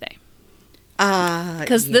throw in today.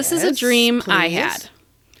 Because this is a dream I had.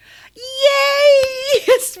 Yay!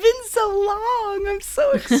 It's been so long. I'm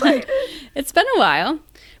so excited. It's been a while,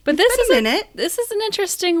 but this is an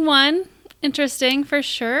interesting one. Interesting for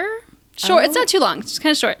sure. Short. It's not too long. It's just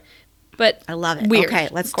kind of short. But I love it. Weird. Okay,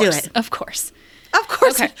 let's do it. Of course.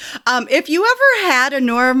 Okay. If you ever had a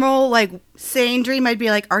normal, sane dream, I'd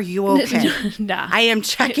be like, are you okay? Nah. I am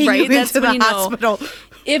checking you into the hospital.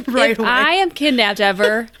 If I am kidnapped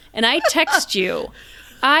ever and I text you,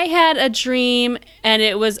 I had a dream and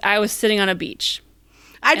I was sitting on a beach.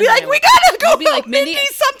 I'd be like, we gotta go. Be like, Mindy,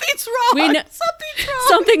 something's wrong. Something's wrong.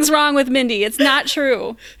 Something's wrong with Mindy. It's not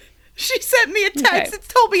true. She sent me a text. It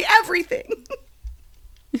told me everything.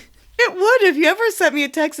 It would. If you ever sent me a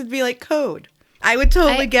text, it'd be like code. I would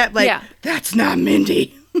totally get that's not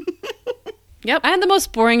Mindy. Yep. I had the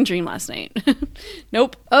most boring dream last night.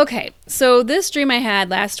 Nope. Okay. So this dream I had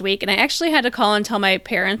last week, and I actually had to call and tell my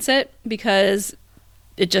parents it because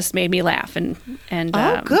it just made me laugh. And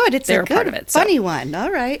good. It's a part good, of it, funny one. All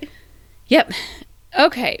right. Yep.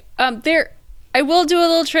 Okay. I will do a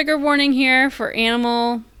little trigger warning here for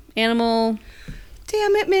animal. Damn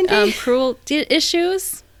it, Mindy. Cruelty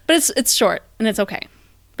issues. But it's short, and it's okay.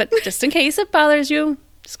 But just in case it bothers you,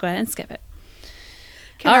 just go ahead and skip it.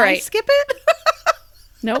 Can All I right. skip it?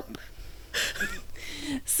 Nope.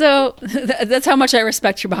 So that's how much I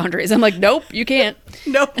respect your boundaries. I'm like, nope, you can't.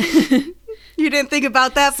 Nope. You didn't think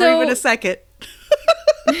about that for even a second.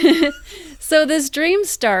 So this dream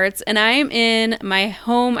starts, and I'm in my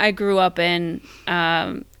home I grew up in.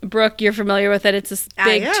 Brooke, you're familiar with it. It's this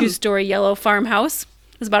big 2-story yellow farmhouse.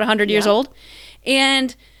 It's about 100 years old.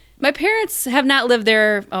 And my parents have not lived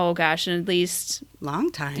there, in at least...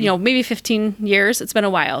 long time. Maybe 15 years. It's been a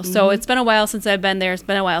while. So it's been a while since I've been there. It's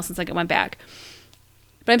been a while since I went back.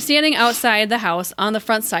 But I'm standing outside the house on the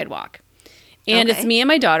front sidewalk. And it's me and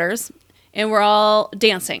my daughters, and we're all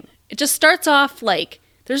dancing. It just starts off like...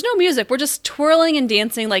 There's no music. We're just twirling and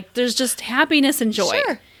dancing. Like, there's just happiness and joy.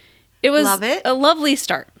 Sure. It was Love it. a lovely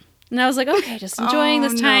start. And I was like, okay, just enjoying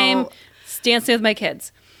this time, dancing with my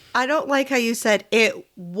kids. I don't like how you said it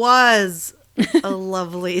was a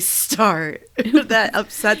lovely start. That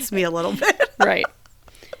upsets me a little bit. Right.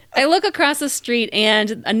 I look across the street,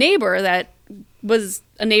 and a neighbor that was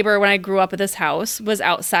a neighbor when I grew up at this house was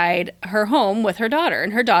outside her home with her daughter.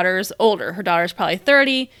 And her daughter's older. Her daughter's probably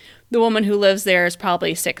 30. The woman who lives there is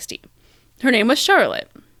probably 60. Her name was Charlotte.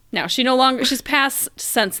 Now, she's passed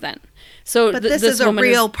since then. So but this is a woman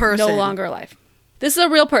real is person. no longer alive. This is a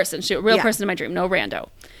real person. She's a real person in my dream, no rando.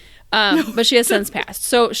 But she has since passed.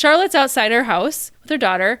 So Charlotte's outside her house with her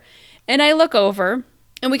daughter, and I look over,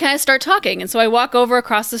 and we kind of start talking. And so I walk over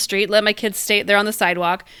across the street, let my kids stay there on the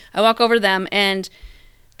sidewalk. I walk over to them, and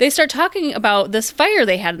they start talking about this fire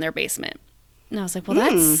they had in their basement. And I was like, well,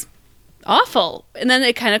 that's awful. And then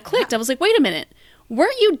it kind of clicked. I was like, wait a minute.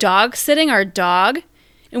 Weren't you dog sitting our dog?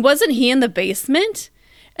 And wasn't he in the basement?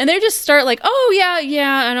 And they just start like, oh,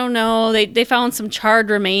 yeah, I don't know. They found some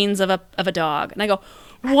charred remains of a dog. And I go,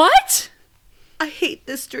 what? I hate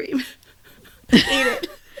this dream. I hate it.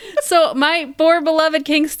 So my poor beloved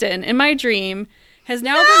Kingston in my dream has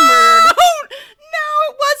now been murdered. No,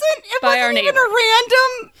 it wasn't. It by wasn't our even neighbor.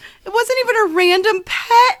 It wasn't even a random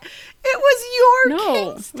pet. It was your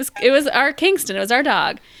Kingston. It was our Kingston. It was our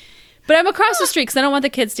dog. But I'm across the street because I don't want the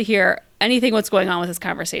kids to hear anything what's going on with this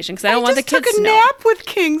conversation because I don't want the kids to know. I just took a nap with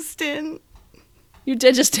Kingston. You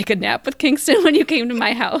did just take a nap with Kingston when you came to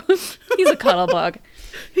my house. He's a cuddle bug.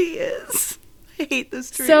 He is. I hate this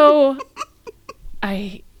dream. So,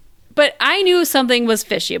 but I knew something was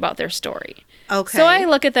fishy about their story. Okay. So I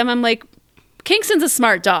look at them. I'm like, Kingston's a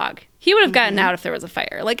smart dog. He would have gotten out if there was a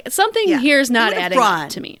fire. Like, something here is not adding up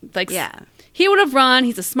to me. Like, he would have run.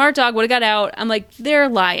 He's a smart dog. Would have got out. I'm like, they're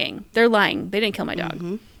lying. They're lying. They didn't kill my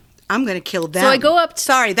dog. I'm going to kill them. So I go up.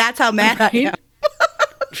 Sorry, that's how mad I am.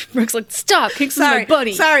 Brooke's like, stop. Kingston's my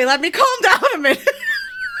buddy. Sorry, let me calm down a minute.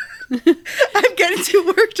 I'm getting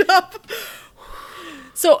too worked up.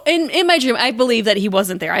 So in my dream, I believe that he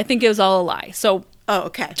wasn't there. I think it was all a lie. So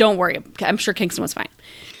okay. Don't worry. I'm sure Kingston was fine.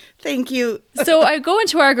 Thank you. So I go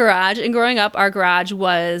into our garage, and growing up, our garage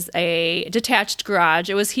was a detached garage.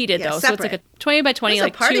 It was heated, though. Separate. So it's like a 20 by 20,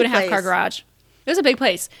 like 2.5 car garage. It was a big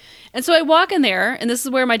place. And so I walk in there, and this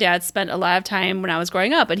is where my dad spent a lot of time when I was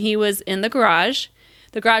growing up. And he was in the garage.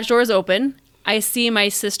 The garage door is open. I see my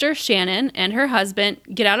sister, Shannon, and her husband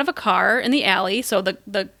get out of a car in the alley. So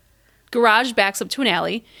the garage backs up to an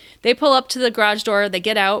alley. They pull up to the garage door. They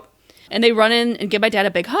get out, and they run in and give my dad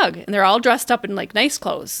a big hug. And they're all dressed up in, like, nice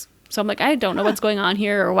clothes. So I'm like, I don't know what's going on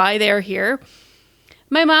here or why they're here.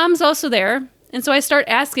 My mom's also there. And so I start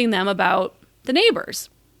asking them about the neighbors.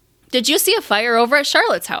 Did you see a fire over at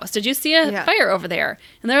Charlotte's house? Did you see a fire over there?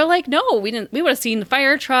 And they're like, no, we didn't. We would have seen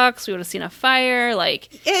fire trucks. We would have seen a fire. Like,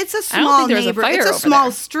 it's a small I don't think there's neighbor. A fire it's a over small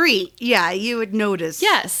there. street. Yeah, you would notice.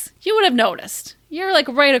 Yes, you would have noticed. You're like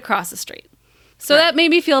right across the street. So that made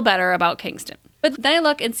me feel better about Kingston. But then I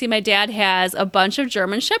look and see my dad has a bunch of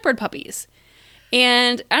German Shepherd puppies.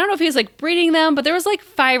 And I don't know if he was like breeding them, but there was like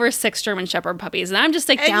 5 or 6 German Shepherd puppies. And I'm just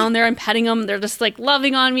like down there and petting them. They're just like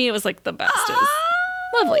loving on me. It was like the best. It was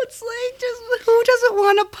lovely. It's like, just who doesn't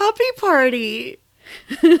want a puppy party?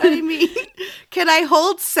 I mean, can I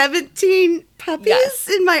hold 17 puppies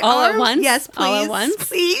in my all arms? At once? Yes, please. All at once?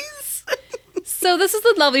 Please. So this is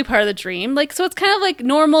the lovely part of the dream. Like, so it's kind of like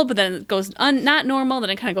normal, but then it goes not normal, then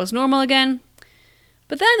it kind of goes normal again.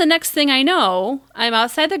 But then the next thing I know, I'm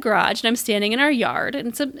outside the garage and I'm standing in our yard, and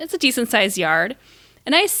it's a decent sized yard,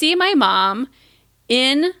 and I see my mom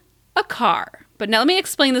in a car. But now let me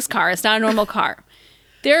explain this car. It's not a normal car.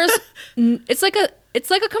 It's like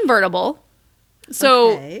a convertible.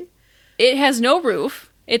 So it has no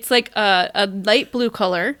roof. It's like a light blue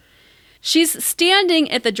color. She's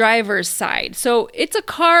standing at the driver's side. So it's a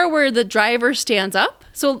car where the driver stands up.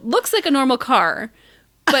 So it looks like a normal car.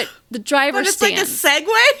 But the driver but it's stands. Like a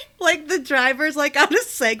Segway? Like the driver's like on a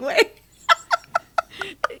Segway?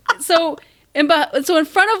 So in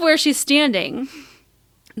front of where she's standing,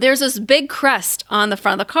 there's this big crest on the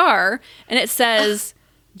front of the car, and it says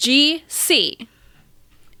GC.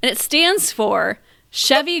 And it stands for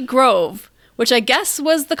Chevy Grove, which I guess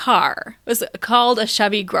was the car. It was called a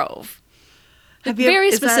Chevy Grove.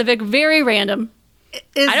 Very specific, very random.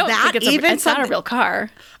 I don't think it's not a real car.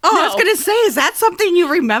 Oh, No. I was going to say, is that something you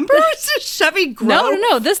remember? It's a Chevy Grove?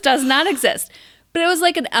 No. This does not exist. But it was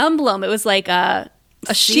like an emblem. It was like a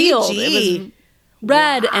shield. It was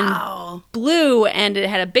red and blue, and it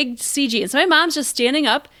had a big CG. And so my mom's just standing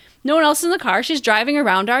up. No one else is in the car. She's driving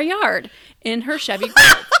around our yard in her Chevy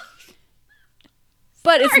Grove.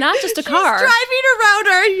 But it's not just a car. She's driving around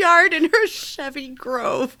our yard in her Chevy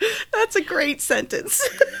Grove. That's a great sentence.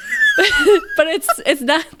 But it's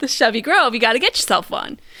not the Chevy Grove. You got to get yourself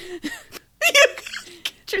one.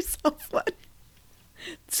 Get yourself one.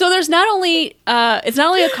 So there's it's not only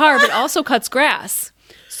a car, but also cuts grass.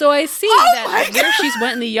 So I see that where she's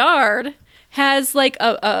went in the yard has like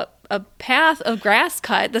a path of grass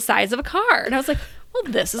cut the size of a car. And I was like, well,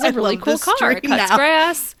 this is a really cool car. It cuts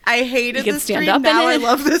grass. I hated the stream. Up now I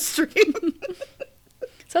love this stream.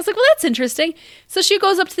 So I was like, well, that's interesting. So she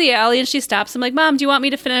goes up to the alley and she stops. I'm like, Mom, do you want me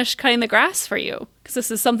to finish cutting the grass for you? Because this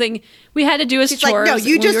is something we had to do as She's chores. Like, no,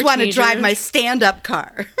 you just want to drive my stand-up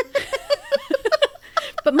car.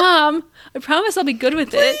 But Mom, I promise I'll be good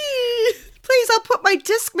with it. Please, I'll put my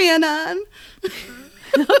Discman on.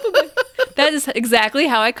 That is exactly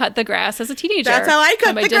how I cut the grass as a teenager. That's how I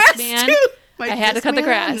cut the grass, too. I had to cut the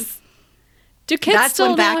grass. Do kids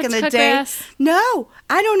still know how to cut grass? No,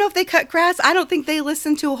 I don't know if they cut grass. I don't think they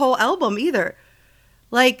listen to a whole album either.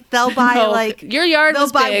 Like, they'll buy, your yard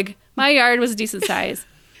was big. My yard was a decent size.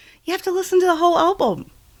 You have to listen to the whole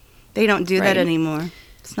album. They don't do that anymore.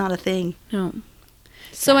 It's not a thing. No.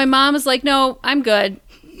 So my mom was like, no, I'm good.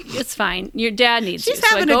 It's fine. Your dad needs you.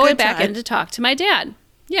 So I go back in to talk to my dad.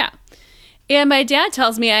 Yeah. And my dad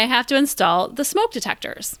tells me I have to install the smoke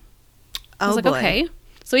detectors. I was like, okay.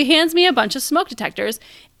 So he hands me a bunch of smoke detectors.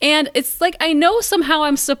 And it's like, I know somehow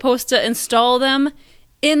I'm supposed to install them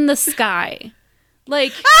in the sky.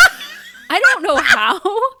 Like, I don't know how,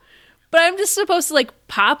 but I'm just supposed to like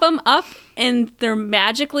pop them up, and they're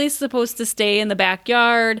magically supposed to stay in the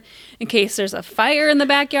backyard in case there's a fire in the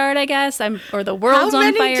backyard, I guess. Or the world's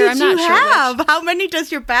on fire. I'm not sure which. How many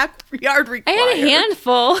does your backyard require? I had a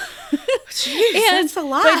handful. Jeez, that's a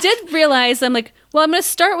lot. But I did realize, I'm like, well, I'm going to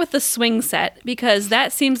start with the swing set because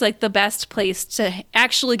that seems like the best place to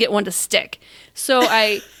actually get one to stick. So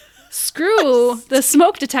I screw the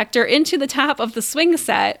smoke detector into the top of the swing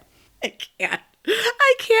set. I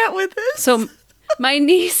can't with this. So my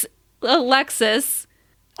niece, Alexis.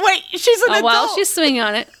 Wait, she's an adult. While she's swinging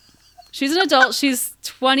on it. She's an adult. She's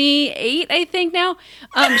 28, I think now.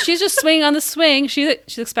 She's just swinging on the swing. She's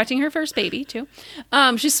expecting her first baby, too.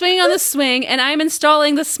 She's swinging on the swing, and I'm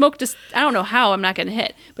installing the smoke. I don't know how I'm not going to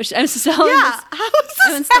hit, but I'm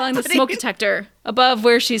installing the smoke detector above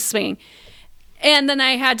where she's swinging. And then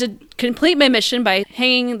I had to complete my mission by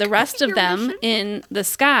hanging the rest of them in the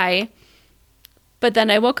sky. But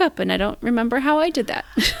then I woke up, and I don't remember how I did that.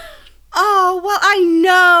 Oh, well, I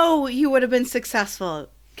know you would have been successful.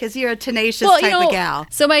 Because you're a tenacious type of gal.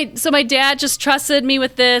 So my dad just trusted me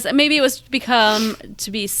with this. Maybe it was to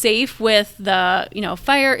be safe with the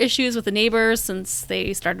fire issues with the neighbors since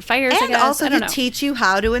they started fires. And I guess. also to teach you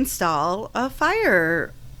how to install a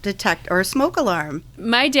fire detector or a smoke alarm.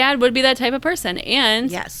 My dad would be that type of person, and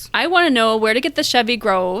yes, I want to know where to get the Chevy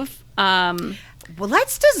Grove. Well,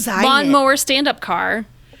 let's design lawnmower stand-up car.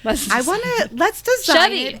 Let's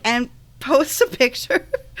design it and post a picture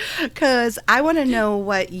because I want to know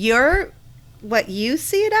what you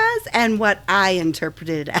see it as and what I interpret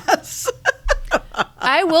it as.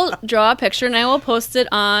 I will draw a picture and I will post it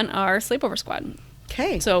on our Sleepover Squad.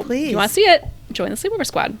 Okay, so please. If you want to see it, join the Sleepover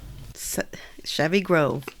Squad. Chevy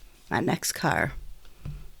Grove, my next car.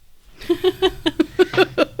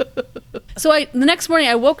 So the next morning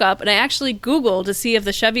I woke up and I actually Googled to see if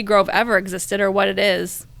the Chevy Grove ever existed or what it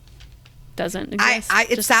is. Doesn't exist.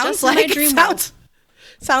 It sounds like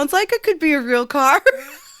it could be a real car.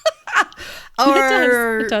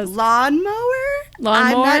 Or it does. Lawnmower?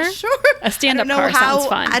 I'm not sure. A stand-up car sounds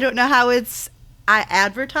fun. I don't know how it's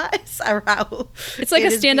advertised or how it's like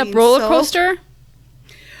a stand-up roller coaster.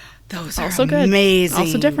 Those are also amazing. Good.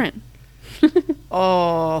 Also different.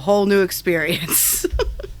 Oh, whole new experience.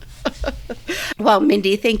 Well,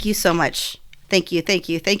 Mindy, thank you so much. Thank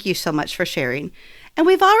you so much for sharing. And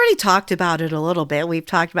we've already talked about it a little bit. We've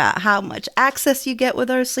talked about how much access you get with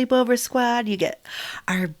our sleepover squad. You get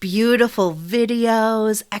our beautiful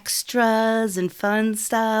videos, extras, and fun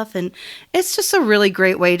stuff. And it's just a really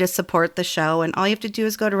great way to support the show. And all you have to do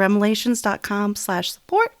is go to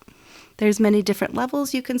remelations.com/support. There's many different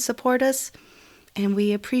levels you can support us. And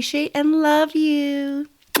we appreciate and love you.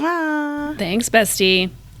 Mwah. Thanks, bestie.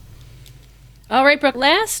 All right, Brooke,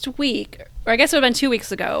 last week, or I guess it would have been 2 weeks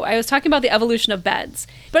ago, I was talking about the evolution of beds,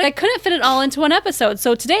 but I couldn't fit it all into one episode.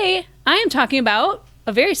 So today I am talking about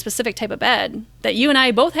a very specific type of bed that you and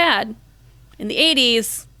I both had in the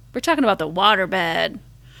 80s. We're talking about the waterbed.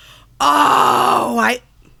 Oh,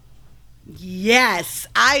 yes,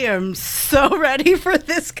 I am so ready for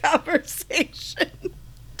this conversation.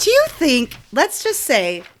 Do you think, let's just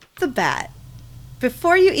say the bat,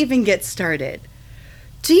 before you even get started,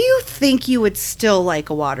 do you think you would still like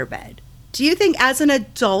a waterbed? Do you think as an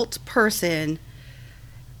adult person,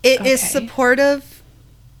 it is supportive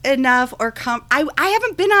enough or I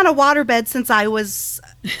haven't been on a waterbed since I was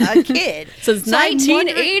a kid. Since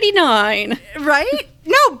 1989. Right?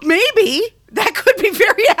 No, maybe. That could be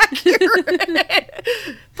very accurate.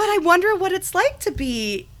 But I wonder what it's like to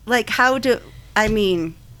be, like, I don't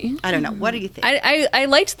know. What do you think? I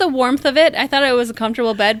liked the warmth of it. I thought it was a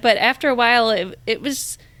comfortable bed, but after a while, it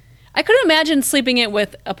was... I couldn't imagine sleeping it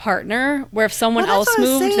with a partner, where if someone else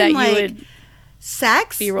moved, that you would...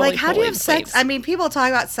 Sex? Be really how do you have sex? I mean, people talk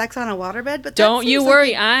about sex on a waterbed, but don't you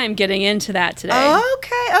worry. I'm getting into that today.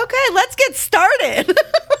 Okay. Let's get started.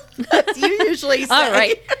 As you usually say. All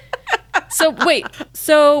right. So, wait.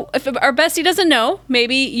 So, if our bestie doesn't know,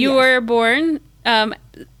 maybe you were born...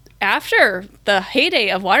 after the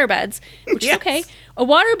heyday of waterbeds, which is okay. A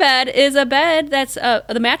waterbed is a bed that's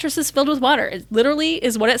the mattress is filled with water. It literally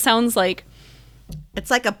is what it sounds like.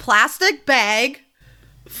 It's like a plastic bag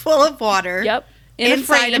full of water. Yep.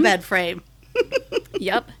 Inside a bed frame.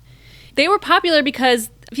 Yep. They were popular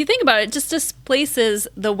because if you think about it, it just displaces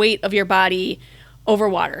the weight of your body over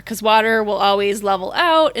water, because water will always level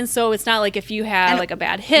out, and so it's not like if you have like a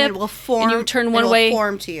bad hip it will form, and you turn one way,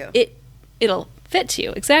 form to you. It'll fit to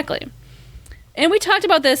you, exactly. And we talked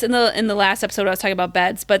about this in the last episode. I was talking about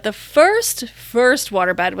beds, but the first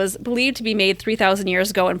waterbed was believed to be made 3,000 years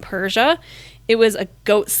ago in Persia. It was a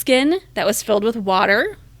goat skin that was filled with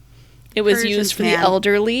water. It was used for the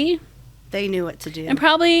elderly. They knew what to do, and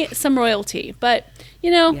probably some royalty. But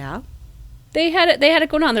they had it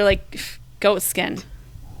going on. They're like, goat skin.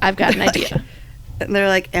 I've got an idea. And they're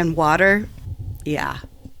like, and water. Yeah,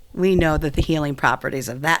 we know that the healing properties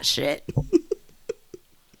of that shit.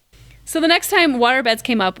 So the next time waterbeds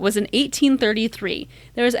came up was in 1833.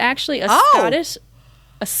 There was actually a Scottish...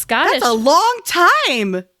 That's a long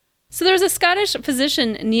time! So there was a Scottish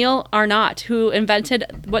physician, Neil Arnott, who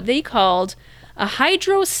invented what they called a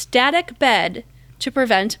hydrostatic bed to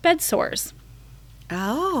prevent bed sores.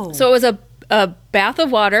 Oh. So it was a bath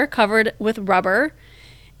of water covered with rubber,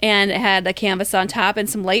 and it had a canvas on top and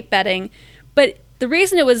some light bedding. But the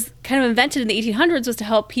reason it was kind of invented in the 1800s was to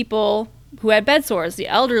help people who had bed sores, the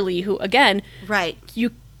elderly, who, again, right,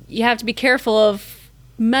 you have to be careful of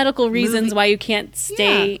medical reasons why you can't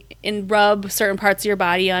stay and rub certain parts of your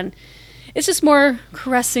body on. It's just more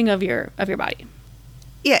caressing of your body.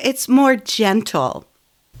 Yeah, it's more gentle.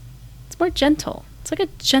 It's more gentle. It's like a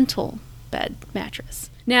gentle bed mattress.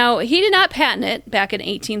 Now, he did not patent it back in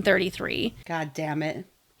 1833. God damn it.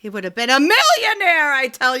 He would have been a millionaire, I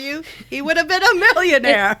tell you. He would have been a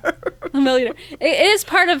millionaire. A millionaire. It is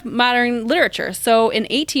part of modern literature. So in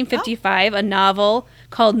 1855, a novel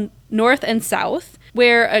called North and South,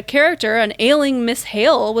 where a character, an ailing Miss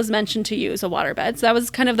Hale, was mentioned to use a waterbed. So that was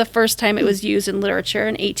kind of the first time it was used in literature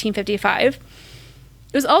in 1855. It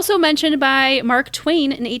was also mentioned by Mark Twain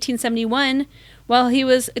in 1871 while he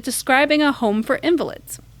was describing a home for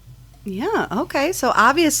invalids. Yeah, okay. So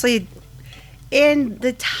obviously... in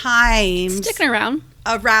the times sticking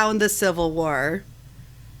around the Civil War,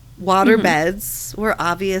 waterbeds were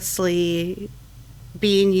obviously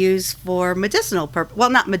being used for medicinal purpose. Well,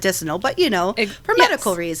 not medicinal, but for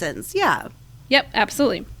medical reasons. Yeah. Yep,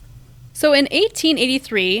 absolutely. So in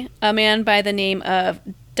 1883, a man by the name of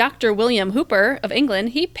Dr. William Hooper of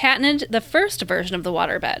England, he patented the first version of the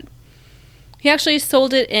waterbed. He actually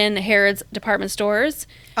sold it in Harrods department stores,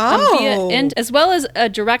 and as well as a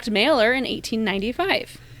direct mailer in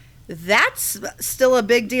 1895. That's still a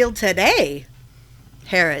big deal today,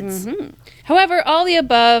 Harrods. Mm-hmm. However, all the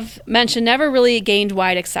above mentioned never really gained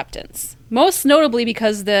wide acceptance. Most notably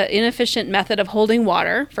because the inefficient method of holding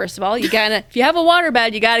water. First of all, if you have a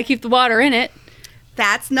waterbed, you gotta keep the water in it.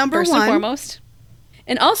 That's number first one. First and foremost.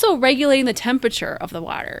 And also regulating the temperature of the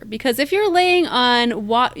water. Because if you're laying on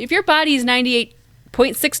if your body's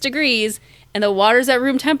 98.6 degrees and the water's at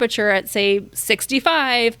room temperature at, say,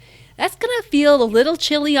 65, that's going to feel a little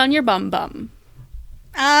chilly on your bum bum.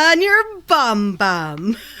 On your bum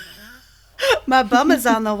bum. My bum is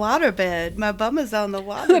on the waterbed. My bum is on the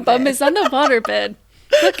waterbed. My bum is on the waterbed.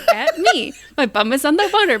 Look at me. My bum is on the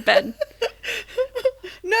waterbed.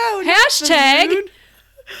 No. Hashtag.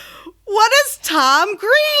 What does Tom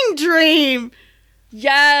Green dream?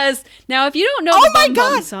 Yes. Now, if you don't know the Bum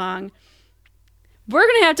Bum song, we're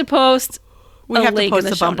going to have to post We have to link post in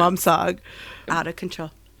the the Bum show Bum notes. song. Out of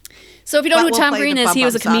control. So if you don't know But who we'll Tom play Green the is, Bum he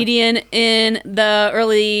was a Bum song. comedian in the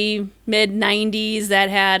early, mid-90s that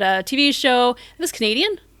had a TV show. It was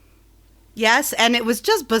Canadian. Yes, and it was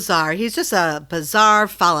just bizarre. He's just a bizarre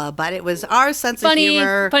fella, but it was our sense of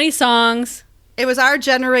humor. Funny songs. It was our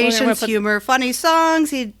generation's put- humor. Funny songs.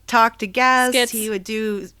 He'd talk to guests. Skits. He would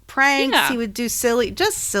do pranks. Yeah. He would do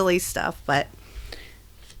silly stuff. But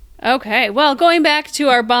Okay, well, going back to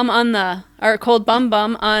our cold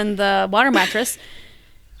bum on the water mattress.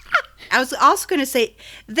 I was also going to say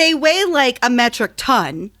they weigh like a metric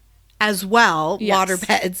ton as well, Yes.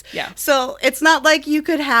 waterbeds. Yeah. So it's not like you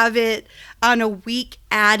could have it on a weak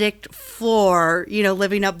addict floor,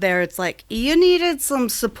 living up there. It's like you needed some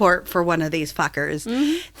support for one of these fuckers.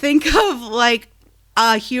 Mm-hmm. Think of like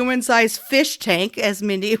a human-sized fish tank, as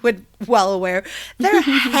Mindy would well aware. They're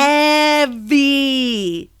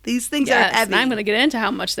heavy. These things are Yes, heavy. and I'm going to get into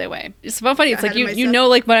how much they weigh. It's so funny. It's like Ahead of you myself. know,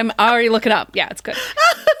 like what I'm already looking up. Yeah, it's good.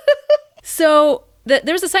 So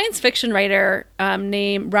there's a science fiction writer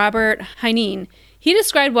named Robert Heinlein. He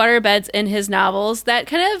described waterbeds in his novels that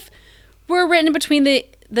kind of were written between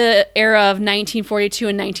the era of 1942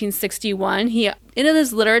 and 1961. In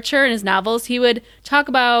his literature and his novels, he would talk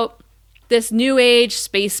about this new age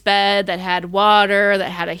space bed that had water,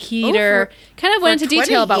 that had a heater. Kind of went into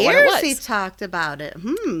detail about what it was. He talked about it.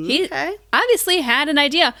 He Okay. obviously had an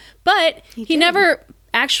idea, but he did. never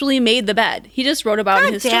actually made the bed. He just wrote about it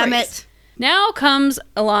in his damn stories. it. Now comes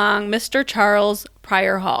along Mr. Charles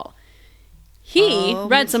Pryor Hall. He Oh,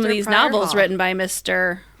 read some of Mr. these Pryor novels Hall. written by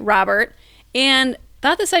Mr. Robert and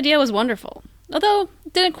thought this idea was wonderful, although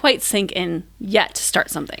it didn't quite sink in yet to start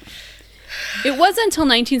something. It wasn't until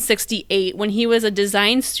 1968 when he was a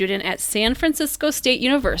design student at San Francisco State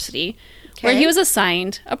University where he was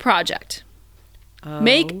assigned a project.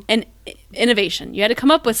 Make an innovation. You had to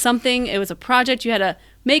come up with something. It was a project. You had to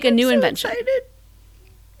make a new invention. Excited.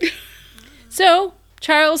 So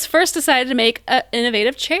Charles first decided to make an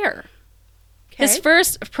innovative chair. His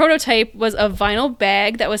first prototype was a vinyl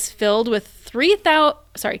bag that was filled with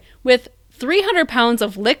 300 pounds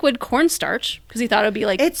of liquid cornstarch because he thought it would be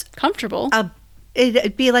It's comfortable.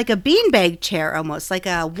 It'd be like a beanbag chair almost, like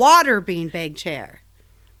a water beanbag chair.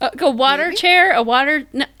 A water chair,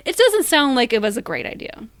 no, it doesn't sound like it was a great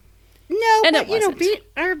idea. No, And but it wasn't.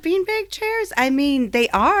 are beanbag chairs? I mean, they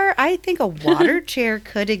are. I think a water chair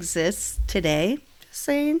could exist today. Just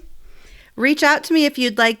saying. Reach out to me if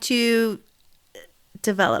you'd like to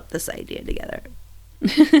develop this idea together.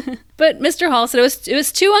 But Mr. Hall said it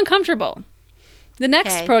was too uncomfortable. The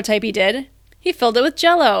next Okay. prototype he did, he filled it with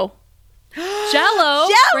Jell-O. Jell-O, Jell-O!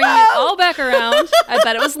 bringing it all back around. I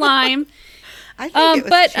bet it was lime. I think it was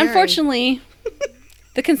But cherry. unfortunately,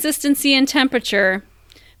 the consistency and temperature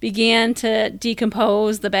began to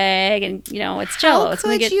decompose the bag, and it's Jell-O. How It's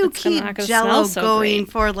gonna could you it's gonna keep not gonna Jell-O smell so going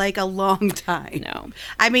great. for like a long time? No,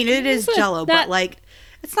 I mean, it is It's Jell-O, not- but like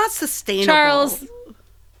it's not sustainable. Charles,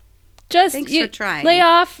 just Thanks for trying. lay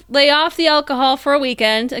off the alcohol for a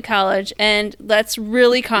weekend at college, and let's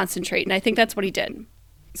really concentrate. And I think that's what he did.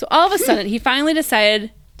 So all of a sudden, he finally decided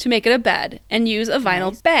to make it a bed and use a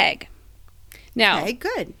vinyl bag. Now, Okay,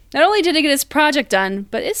 good. not only did he get his project done,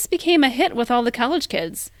 but this became a hit with all the college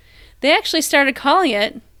kids. They actually started calling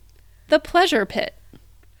it the Pleasure Pit.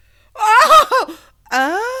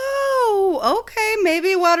 Oh, okay.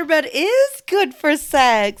 Maybe waterbed is good for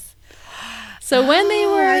sex. So when they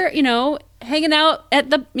were, hanging out at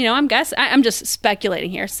the, I'm just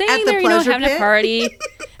speculating here, saying At the they're, Pleasure having Pit? a party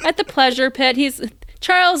at the Pleasure Pit.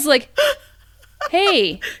 Charles like,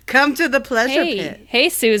 hey, Come to the pleasure pit. hey,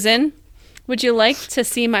 Susan, would you like to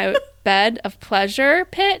see my bed of pleasure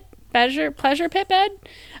pit bed?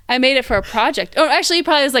 I made it for a project. Oh, actually, he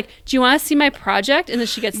probably was like, do you want to see my project? And then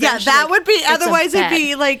she gets there Yeah, and she's that like, would be. "It's a Otherwise, it'd bed."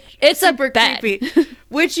 be like It's a super bed. creepy.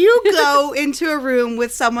 Would you go into a room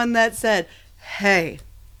with someone that said, "Hey,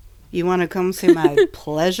 you want to come see my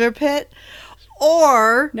pleasure pit"?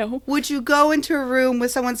 Or No. would you go into a room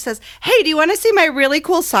with someone that says, "Hey, do you want to see my really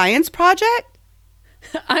cool science project"?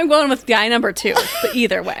 I'm going with guy number 2, but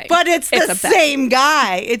either way. But it's the a bet. same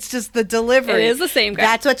guy. It's just the delivery. It is the same guy.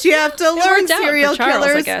 That's what you have to learn, worked out for serial Charles, I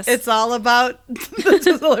killers. guess. It's all about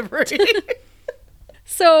the delivery.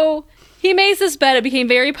 So he makes this bet. It became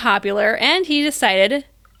very popular, and he decided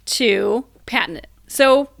to patent it.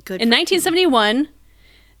 So Good in for 1971,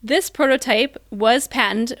 this prototype was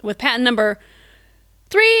patented with patent number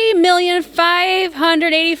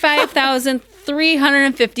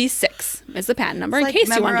 3,585,356 is the patent number, It's in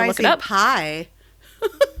case you wanted to look it up. Pie.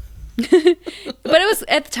 But it was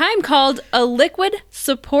at the time called a liquid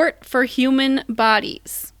support for human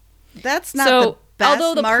bodies. That's not the best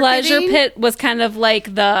although the marketing. pleasure pit was kind of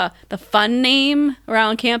like the fun name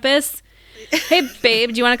around campus. Hey babe,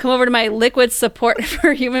 do you want to come over to my liquid support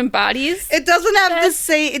for human bodies? It doesn't have the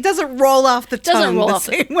same. It doesn't roll off the tongue. Doesn't roll the off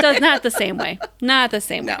same way. does not the same way. Not the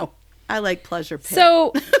same way. No, I like pleasure pit.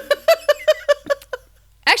 So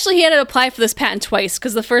actually, he had to apply for this patent twice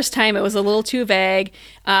because the first time it was a little too vague.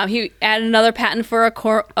 He added another patent for a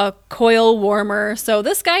coil warmer. So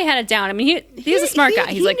this guy had it down. I mean, he's a smart guy.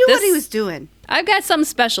 He's he like, knew this, what he was doing. I've got something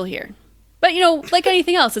special here. But, like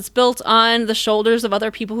anything else, it's built on the shoulders of other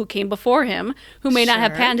people who came before him who may not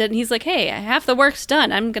have Sure. patented. And he's like, hey, half the work's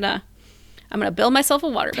done. I'm gonna build myself a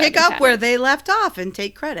waterbed. Pick and up patent where it." they left off and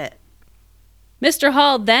take credit. Mr.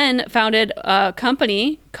 Hall then founded a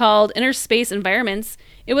company called Inner Space Environments.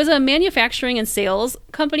 It was a manufacturing and sales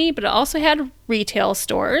company, but it also had retail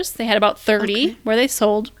stores. They had about 30 where they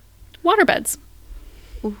sold waterbeds.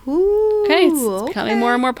 Ooh, Okay, it's becoming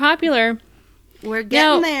more and more popular. We're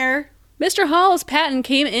getting Now- there. Mr. Hall's patent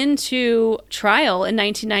came into trial in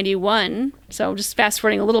 1991. So just fast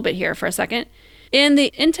forwarding a little bit here for a second. In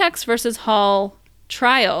the Intex versus Hall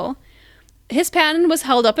trial, his patent was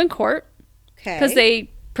held up in court Okay. because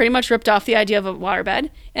they pretty much ripped off the idea of a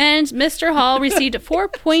waterbed. And Mr. Hall received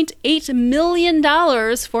 $4.8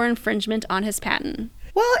 million for infringement on his patent.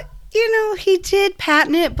 Well, he did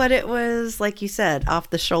patent it, but it was, like you said,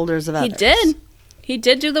 off the shoulders of others. He did. He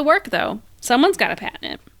did do the work, though. Someone's got to patent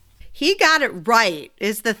it. He got it right,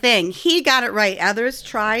 is the thing. He got it right. Others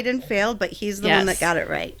tried and failed, but he's the one that got it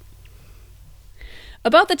right.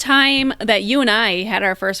 About the time that you and I had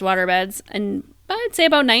our first waterbeds, and I'd say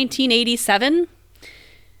about 1987,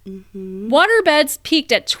 waterbeds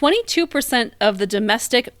peaked at 22% of the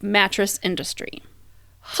domestic mattress industry.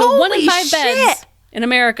 So 1 in 5 beds in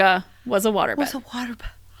America was a waterbed. Was a waterbed.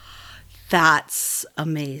 That's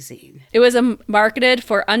amazing. It was marketed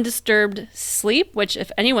for undisturbed sleep, which if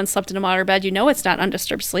anyone slept in a waterbed, it's not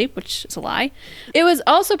undisturbed sleep, which is a lie. It was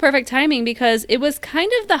also perfect timing because it was kind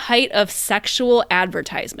of the height of sexual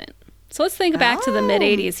advertisement. So let's think back to the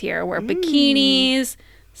mid-'80s here, where bikinis,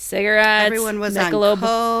 cigarettes, Everyone was Michelob, on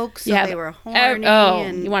coke, so they were horny.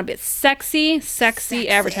 you want to be sexy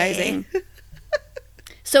advertising.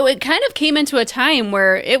 So it kind of came into a time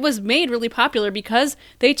where it was made really popular because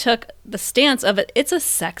they took the stance of it's a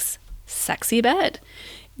sexy bed.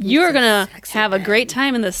 You're going to have a great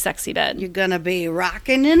time in this sexy bed. You're going to be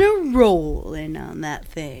rocking and a rolling on that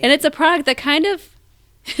thing. And it's a product that kind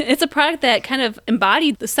of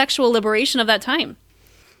embodied the sexual liberation of that time.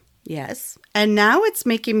 Yes. And now it's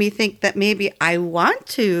making me think that maybe I want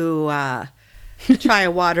to try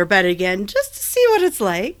a waterbed again just to see what it's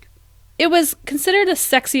like. It was considered a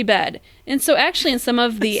sexy bed. And so actually in some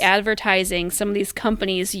of the advertising some of these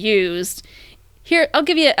companies used, here, I'll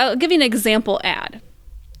give you an example ad.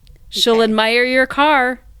 She'll admire your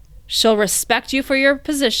car. She'll respect you for your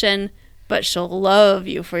position, but she'll love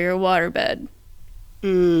you for your waterbed.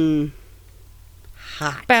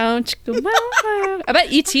 Hot. I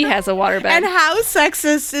bet E.T. has a waterbed. And how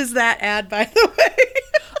sexist is that ad, by the way?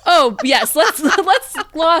 Oh, yes. Let's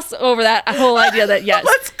gloss over that whole idea that, yes.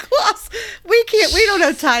 Let's gloss. We don't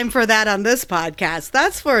have time for that on this podcast.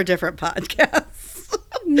 That's for a different podcast.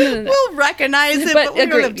 No. We'll recognize it, but we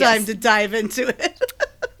don't have time yes. to dive into it.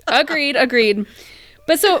 Agreed.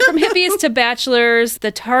 But so from hippies to bachelors,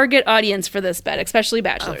 the target audience for this bed, especially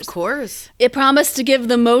bachelors. Of course. It promised to give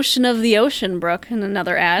the motion of the ocean, Brooke, in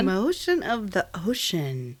another ad. Motion of the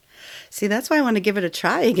ocean. See, that's why I want to give it a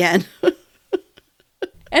try again.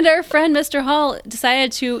 And our friend Mr. Hall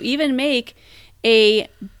decided to even make a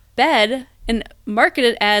bed and market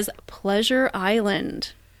it as Pleasure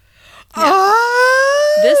Island. Yeah.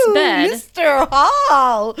 Oh, this bed, Mr.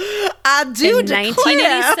 Hall, I do in declare.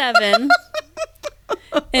 1987.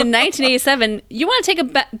 In 1987, you want to take a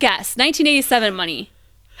guess? 1987 money.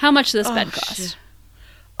 How much does this bed cost? Shit.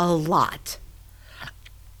 A lot.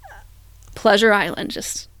 Pleasure Island.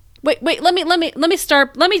 Just wait. Let me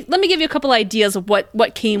start. Let me give you a couple ideas of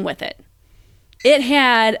what came with it. It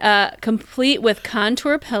had complete with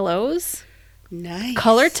contour pillows, Nice.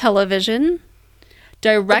 color television,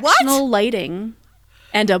 directional lighting,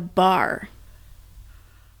 and a bar.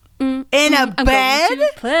 In a I'm bed? going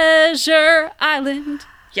to Pleasure Island.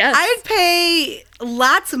 Yes. I'd pay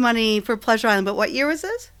lots of money for Pleasure Island, but what year was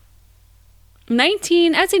this? I'd say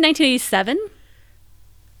 1987.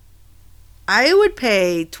 I would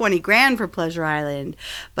pay 20 grand for Pleasure Island,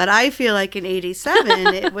 but I feel like in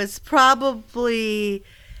 87 it was probably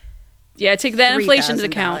Yeah, take that inflation into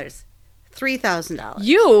account. $3,000.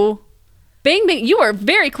 You, bang, bang, you are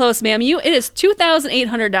very close, ma'am. It is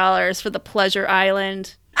 $2,800 for the Pleasure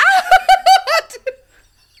Island.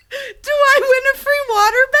 Do I win a free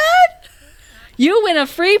waterbed? You win a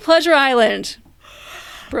free Pleasure Island.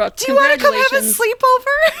 Brooke, Do you want to come have a congratulations.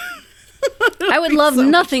 sleepover? I would love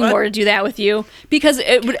nothing more to do that with you, because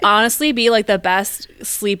it would honestly be like the best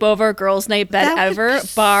sleepover girls' night bed That would ever. be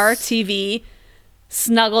Bar, TV,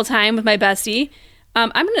 snuggle time with my bestie.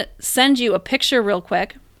 I'm going to send you a picture real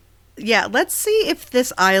quick. Yeah, let's see if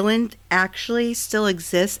this island actually still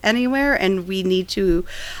exists anywhere and we need to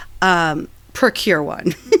procure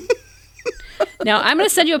one. Now, I'm going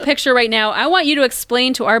to send you a picture right now. I want you to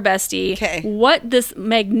explain to our bestie what this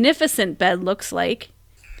magnificent bed looks like.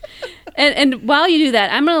 And while you do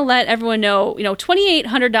that, I'm going to let everyone know, $2,800 in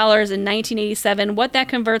 1987, what that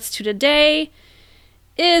converts to today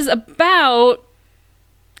is about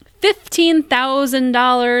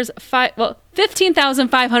 $15,000,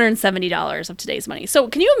 $15,570 of today's money. So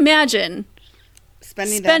can you imagine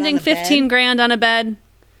spending 15 grand on a bed?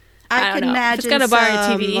 I can imagine got a bar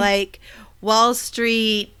and some, TV. like Wall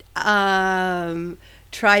Street, Tribeca,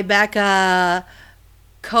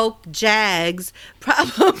 Coke Jags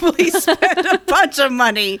probably spent a bunch of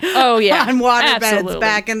money on waterbeds absolutely.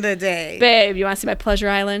 back in the day. Babe, you want to see my Pleasure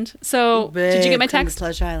Island? So, did you get my text?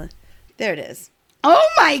 Pleasure Island. There it is. Oh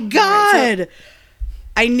my God!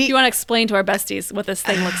 Right, so you want to explain to our besties what this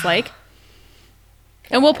thing looks like?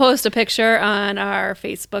 And we'll post a picture on our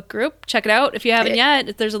Facebook group. Check it out if you haven't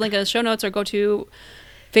yet. There's a link in the show notes, or go to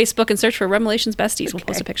Facebook and search for Revelations Besties. We'll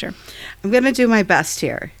post a picture. I'm going to do my best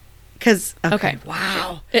here. Okay.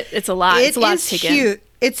 Wow. It's a lot. It's a lot to take in.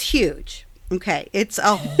 It's huge. Okay. It's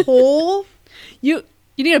a whole... You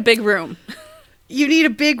need a big room. You need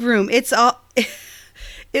a big room. It's all...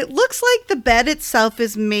 It looks like the bed itself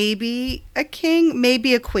is maybe a king,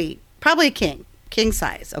 maybe a queen. Probably a king. King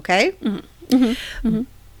size, okay? Mm-hmm. Mm-hmm. Mm-hmm.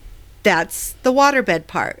 That's the waterbed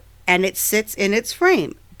part. And it sits in its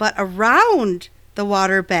frame. But around the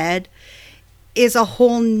waterbed is a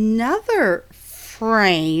whole nother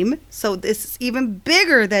frame. So this is even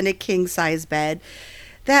bigger than a king size bed.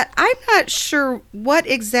 That I'm not sure what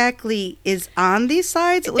exactly is on these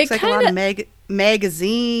sides. It looks like a lot of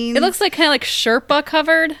magazines. It looks like kind of like Sherpa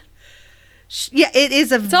covered. Yeah, it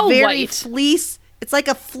is It's all very white. fleece. It's like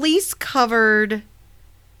a fleece covered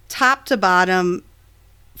top to bottom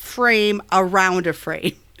frame around a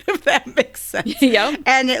frame, if that makes sense. Yeah.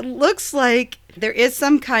 And it looks like there is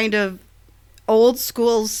some kind of old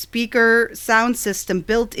school speaker sound system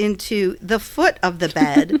built into the foot of the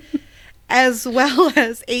bed, as well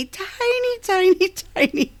as a tiny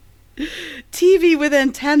TV with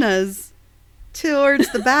antennas towards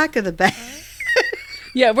the back of the bed.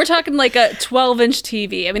 Yeah, we're talking like a 12-inch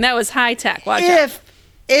TV. I mean, that was high tech. Watch out.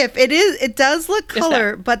 If it does look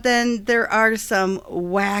color, but then there are some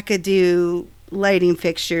wackadoo lighting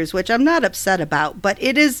fixtures, which I'm not upset about, but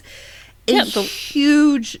it is a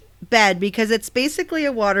huge bed because it's basically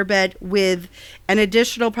a waterbed with an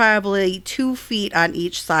additional probably 2 feet on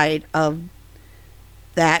each side of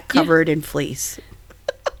that covered in fleece.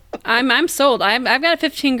 I'm sold. I've got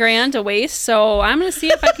 15 grand to waste, so I'm going to see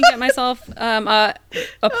if I can get myself a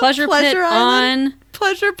pleasure pit island? on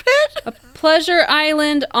Pleasure pit? a Pleasure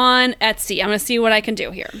Island on Etsy. I'm going to see what I can do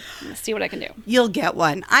here. You'll get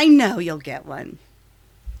one. I know you'll get one.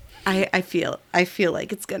 I feel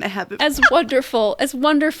like it's going to happen. As wonderful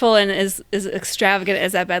and as extravagant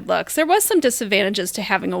as that bed looks, there was some disadvantages to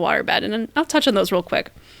having a waterbed, and I'll touch on those real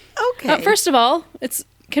quick. Okay. First of all, it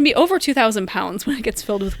can be over 2,000 pounds when it gets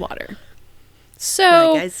filled with water.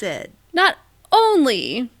 So, like I said, not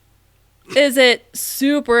only is it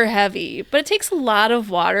super heavy, but it takes a lot of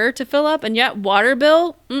water to fill up, and yet water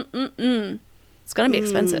bill, it's going to be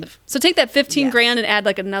expensive. So take that 15 grand and add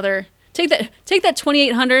like another, take that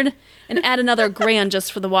 2,800 and add another grand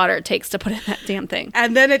just for the water it takes to put in that damn thing.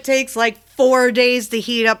 And then it takes like 4 days to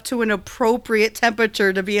heat up to an appropriate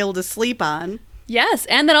temperature to be able to sleep on. Yes,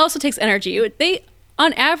 and that also takes energy. They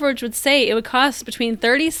on average would say it would cost between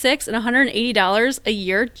 $36 and $180 a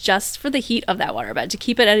year just for the heat of that waterbed to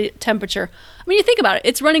keep it at a temperature. I mean, you think about it.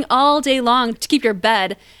 It's running all day long to keep your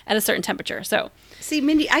bed at a certain temperature. So, see,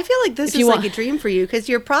 Mindy, I feel like this is like a dream for you because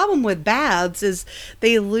your problem with baths is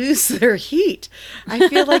they lose their heat. I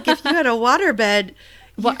feel like if you had a waterbed,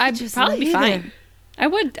 well, I'd probably be fine. I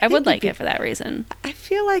would like it for that reason. I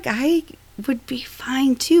feel like I would be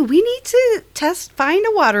fine too. We need to find a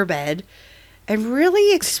waterbed and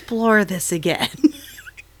really explore this again.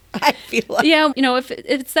 I feel like. Yeah, if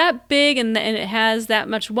it's that big and it has that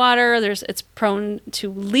much water, it's prone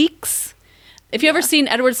to leaks. If you ever seen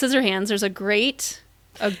Edward Scissorhands, there's a great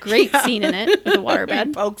scene in it with a waterbed.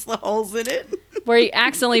 He pokes the holes in it. Where he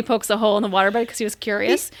accidentally pokes a hole in the waterbed because he was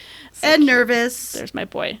curious. And nervous. There's my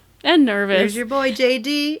boy. And nervous. There's your boy,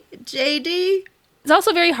 JD. JD. It's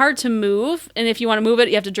also very hard to move. And if you want to move it,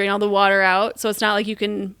 you have to drain all the water out. So it's not like you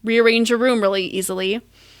can rearrange your room really easily.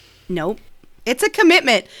 Nope. It's a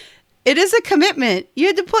commitment. It is a commitment. You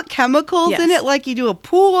had to put chemicals in it like you do a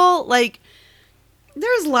pool. Like,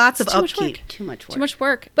 there's lots of upkeep. Too much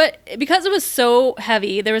work. But because it was so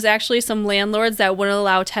heavy, there was actually some landlords that wouldn't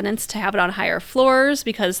allow tenants to have it on higher floors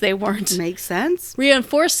because they weren't Makes sense.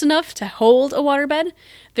 reinforced enough to hold a waterbed.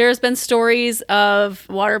 There's been stories of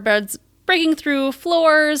waterbeds breaking through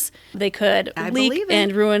floors. They could leak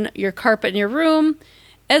and ruin your carpet in your room.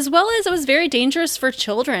 As well as it was very dangerous for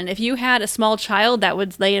children. If you had a small child that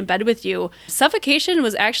would lay in bed with you, suffocation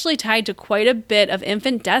was actually tied to quite a bit of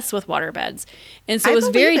infant deaths with waterbeds. And so it was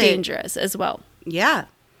very dangerous as well. Yeah.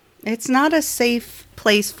 It's not a safe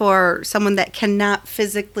place for someone that cannot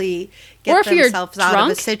physically get themselves out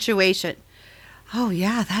of a situation. Oh,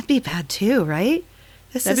 yeah, that'd be bad too, right?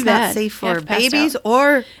 This is not safe for babies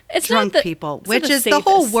or drunk people, which is the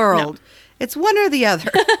whole world. No. It's one or the other.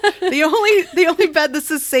 The only bed this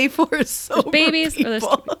is safe for is sober babies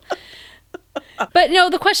people. But no,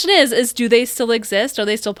 the question is do they still exist? Are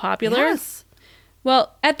they still popular? Yes.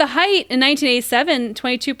 Well, at the height in 1987,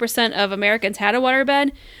 22% of Americans had a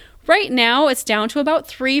waterbed. Right now, it's down to about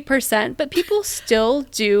 3%, but people still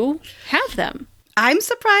do have them. I'm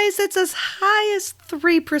surprised it's as high as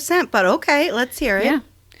 3%, but okay, let's hear it. Yeah.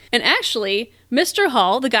 And actually, Mr.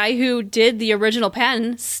 Hall, the guy who did the original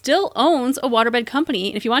patent, still owns a waterbed company.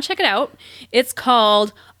 And if you want to check it out, it's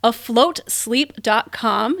called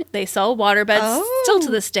afloatsleep.com. They sell waterbeds still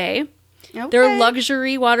to this day. Okay. They're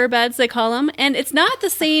luxury waterbeds, they call them. And it's not the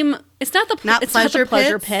same. It's not the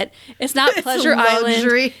pleasure pit. It's not Pleasure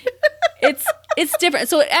Island. It's different.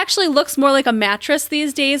 So it actually looks more like a mattress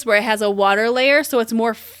these days where it has a water layer. So it's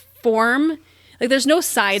more form. Like there's no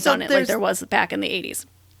sides on it like there was back in the 80s.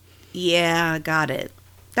 Yeah, got it.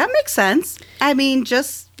 That makes sense. I mean,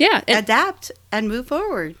 just adapt and move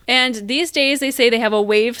forward. And these days, they say they have a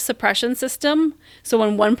wave suppression system. So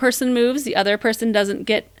when one person moves, the other person doesn't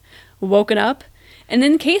get woken up. And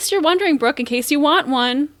in case you're wondering, Brooke, in case you want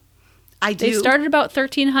one, they started about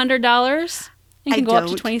 $1,300 and can go up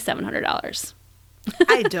to $2,700.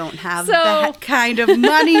 I don't have that kind of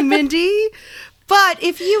money, Mindy. But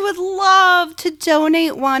if you would love to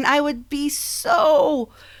donate one, I would be so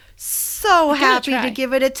happy to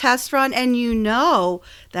give it a test run. And you know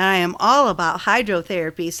that I am all about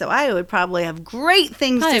hydrotherapy, so I would probably have great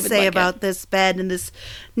things to say about this bed and this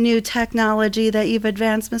new technology that you've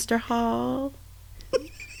advanced, Mr. Hall.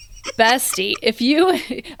 Bestie, are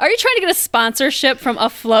you trying to get a sponsorship from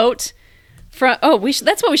Afloat?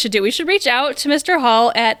 That's what we should do. We should reach out to Mr.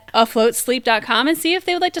 Hall at afloatsleep.com and see if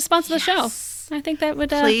they would like to sponsor the show. I think that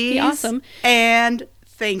would be awesome. And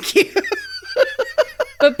thank you.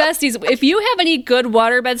 But besties, if you have any good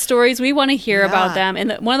waterbed stories, we want to hear about them.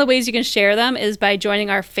 And one of the ways you can share them is by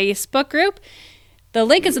joining our Facebook group. The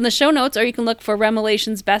link is in the show notes, or you can look for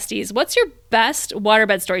Remelations Besties. What's your best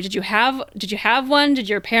waterbed story? Did you have one? Did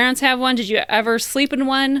your parents have one? Did you ever sleep in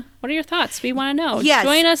one? What are your thoughts? We want to know. Yes.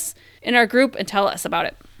 Join us in our group and tell us about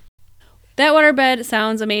it. That waterbed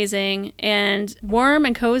sounds amazing and warm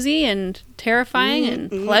and cozy and terrifying and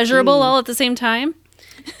pleasurable all at the same time.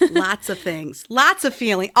 Lots of things. Lots of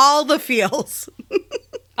feeling. All the feels.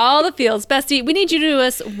 All the feels. Bestie, we need you to do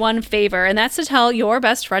us one favor, and that's to tell your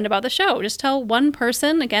best friend about the show. Just tell one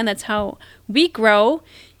person. Again, that's how we grow.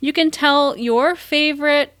 You can tell your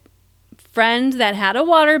favorite friend that had a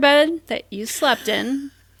waterbed that you slept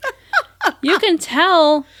in. You can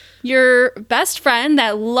tell your best friend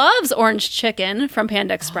that loves orange chicken from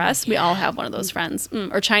Panda Express. We all have one of those friends.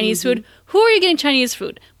 Or Chinese food. Who are you getting Chinese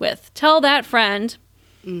food with? Tell that friend.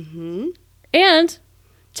 And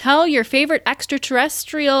tell your favorite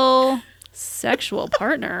extraterrestrial sexual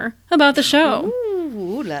partner about the show.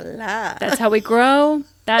 Ooh la la. That's how we grow.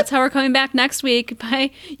 That's how we're coming back next week,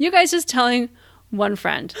 by you guys just telling one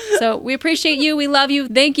friend. So we appreciate you. We love you.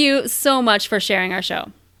 Thank you so much for sharing our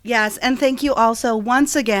show. Yes, and thank you also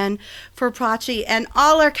once again for Prachi and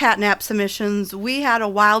all our catnap submissions. We had a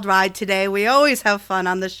wild ride today. We always have fun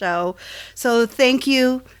on the show. So thank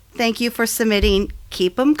you. Thank you for submitting.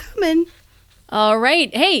 Keep them coming. All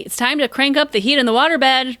right. Hey, it's time to crank up the heat in the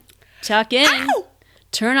waterbed. Tuck in. Ow!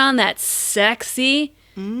 Turn on that sexy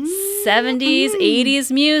 70s, 80s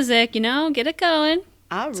music. You know, get it going.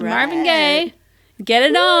 All It's right. Marvin Gaye. Get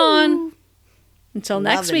it on. Until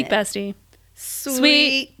next Loving week, it. bestie.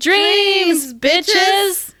 Sweet dreams,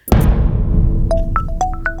 bitches.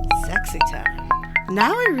 Sexy time.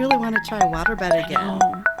 Now I really want to try waterbed again.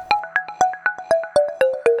 Oh.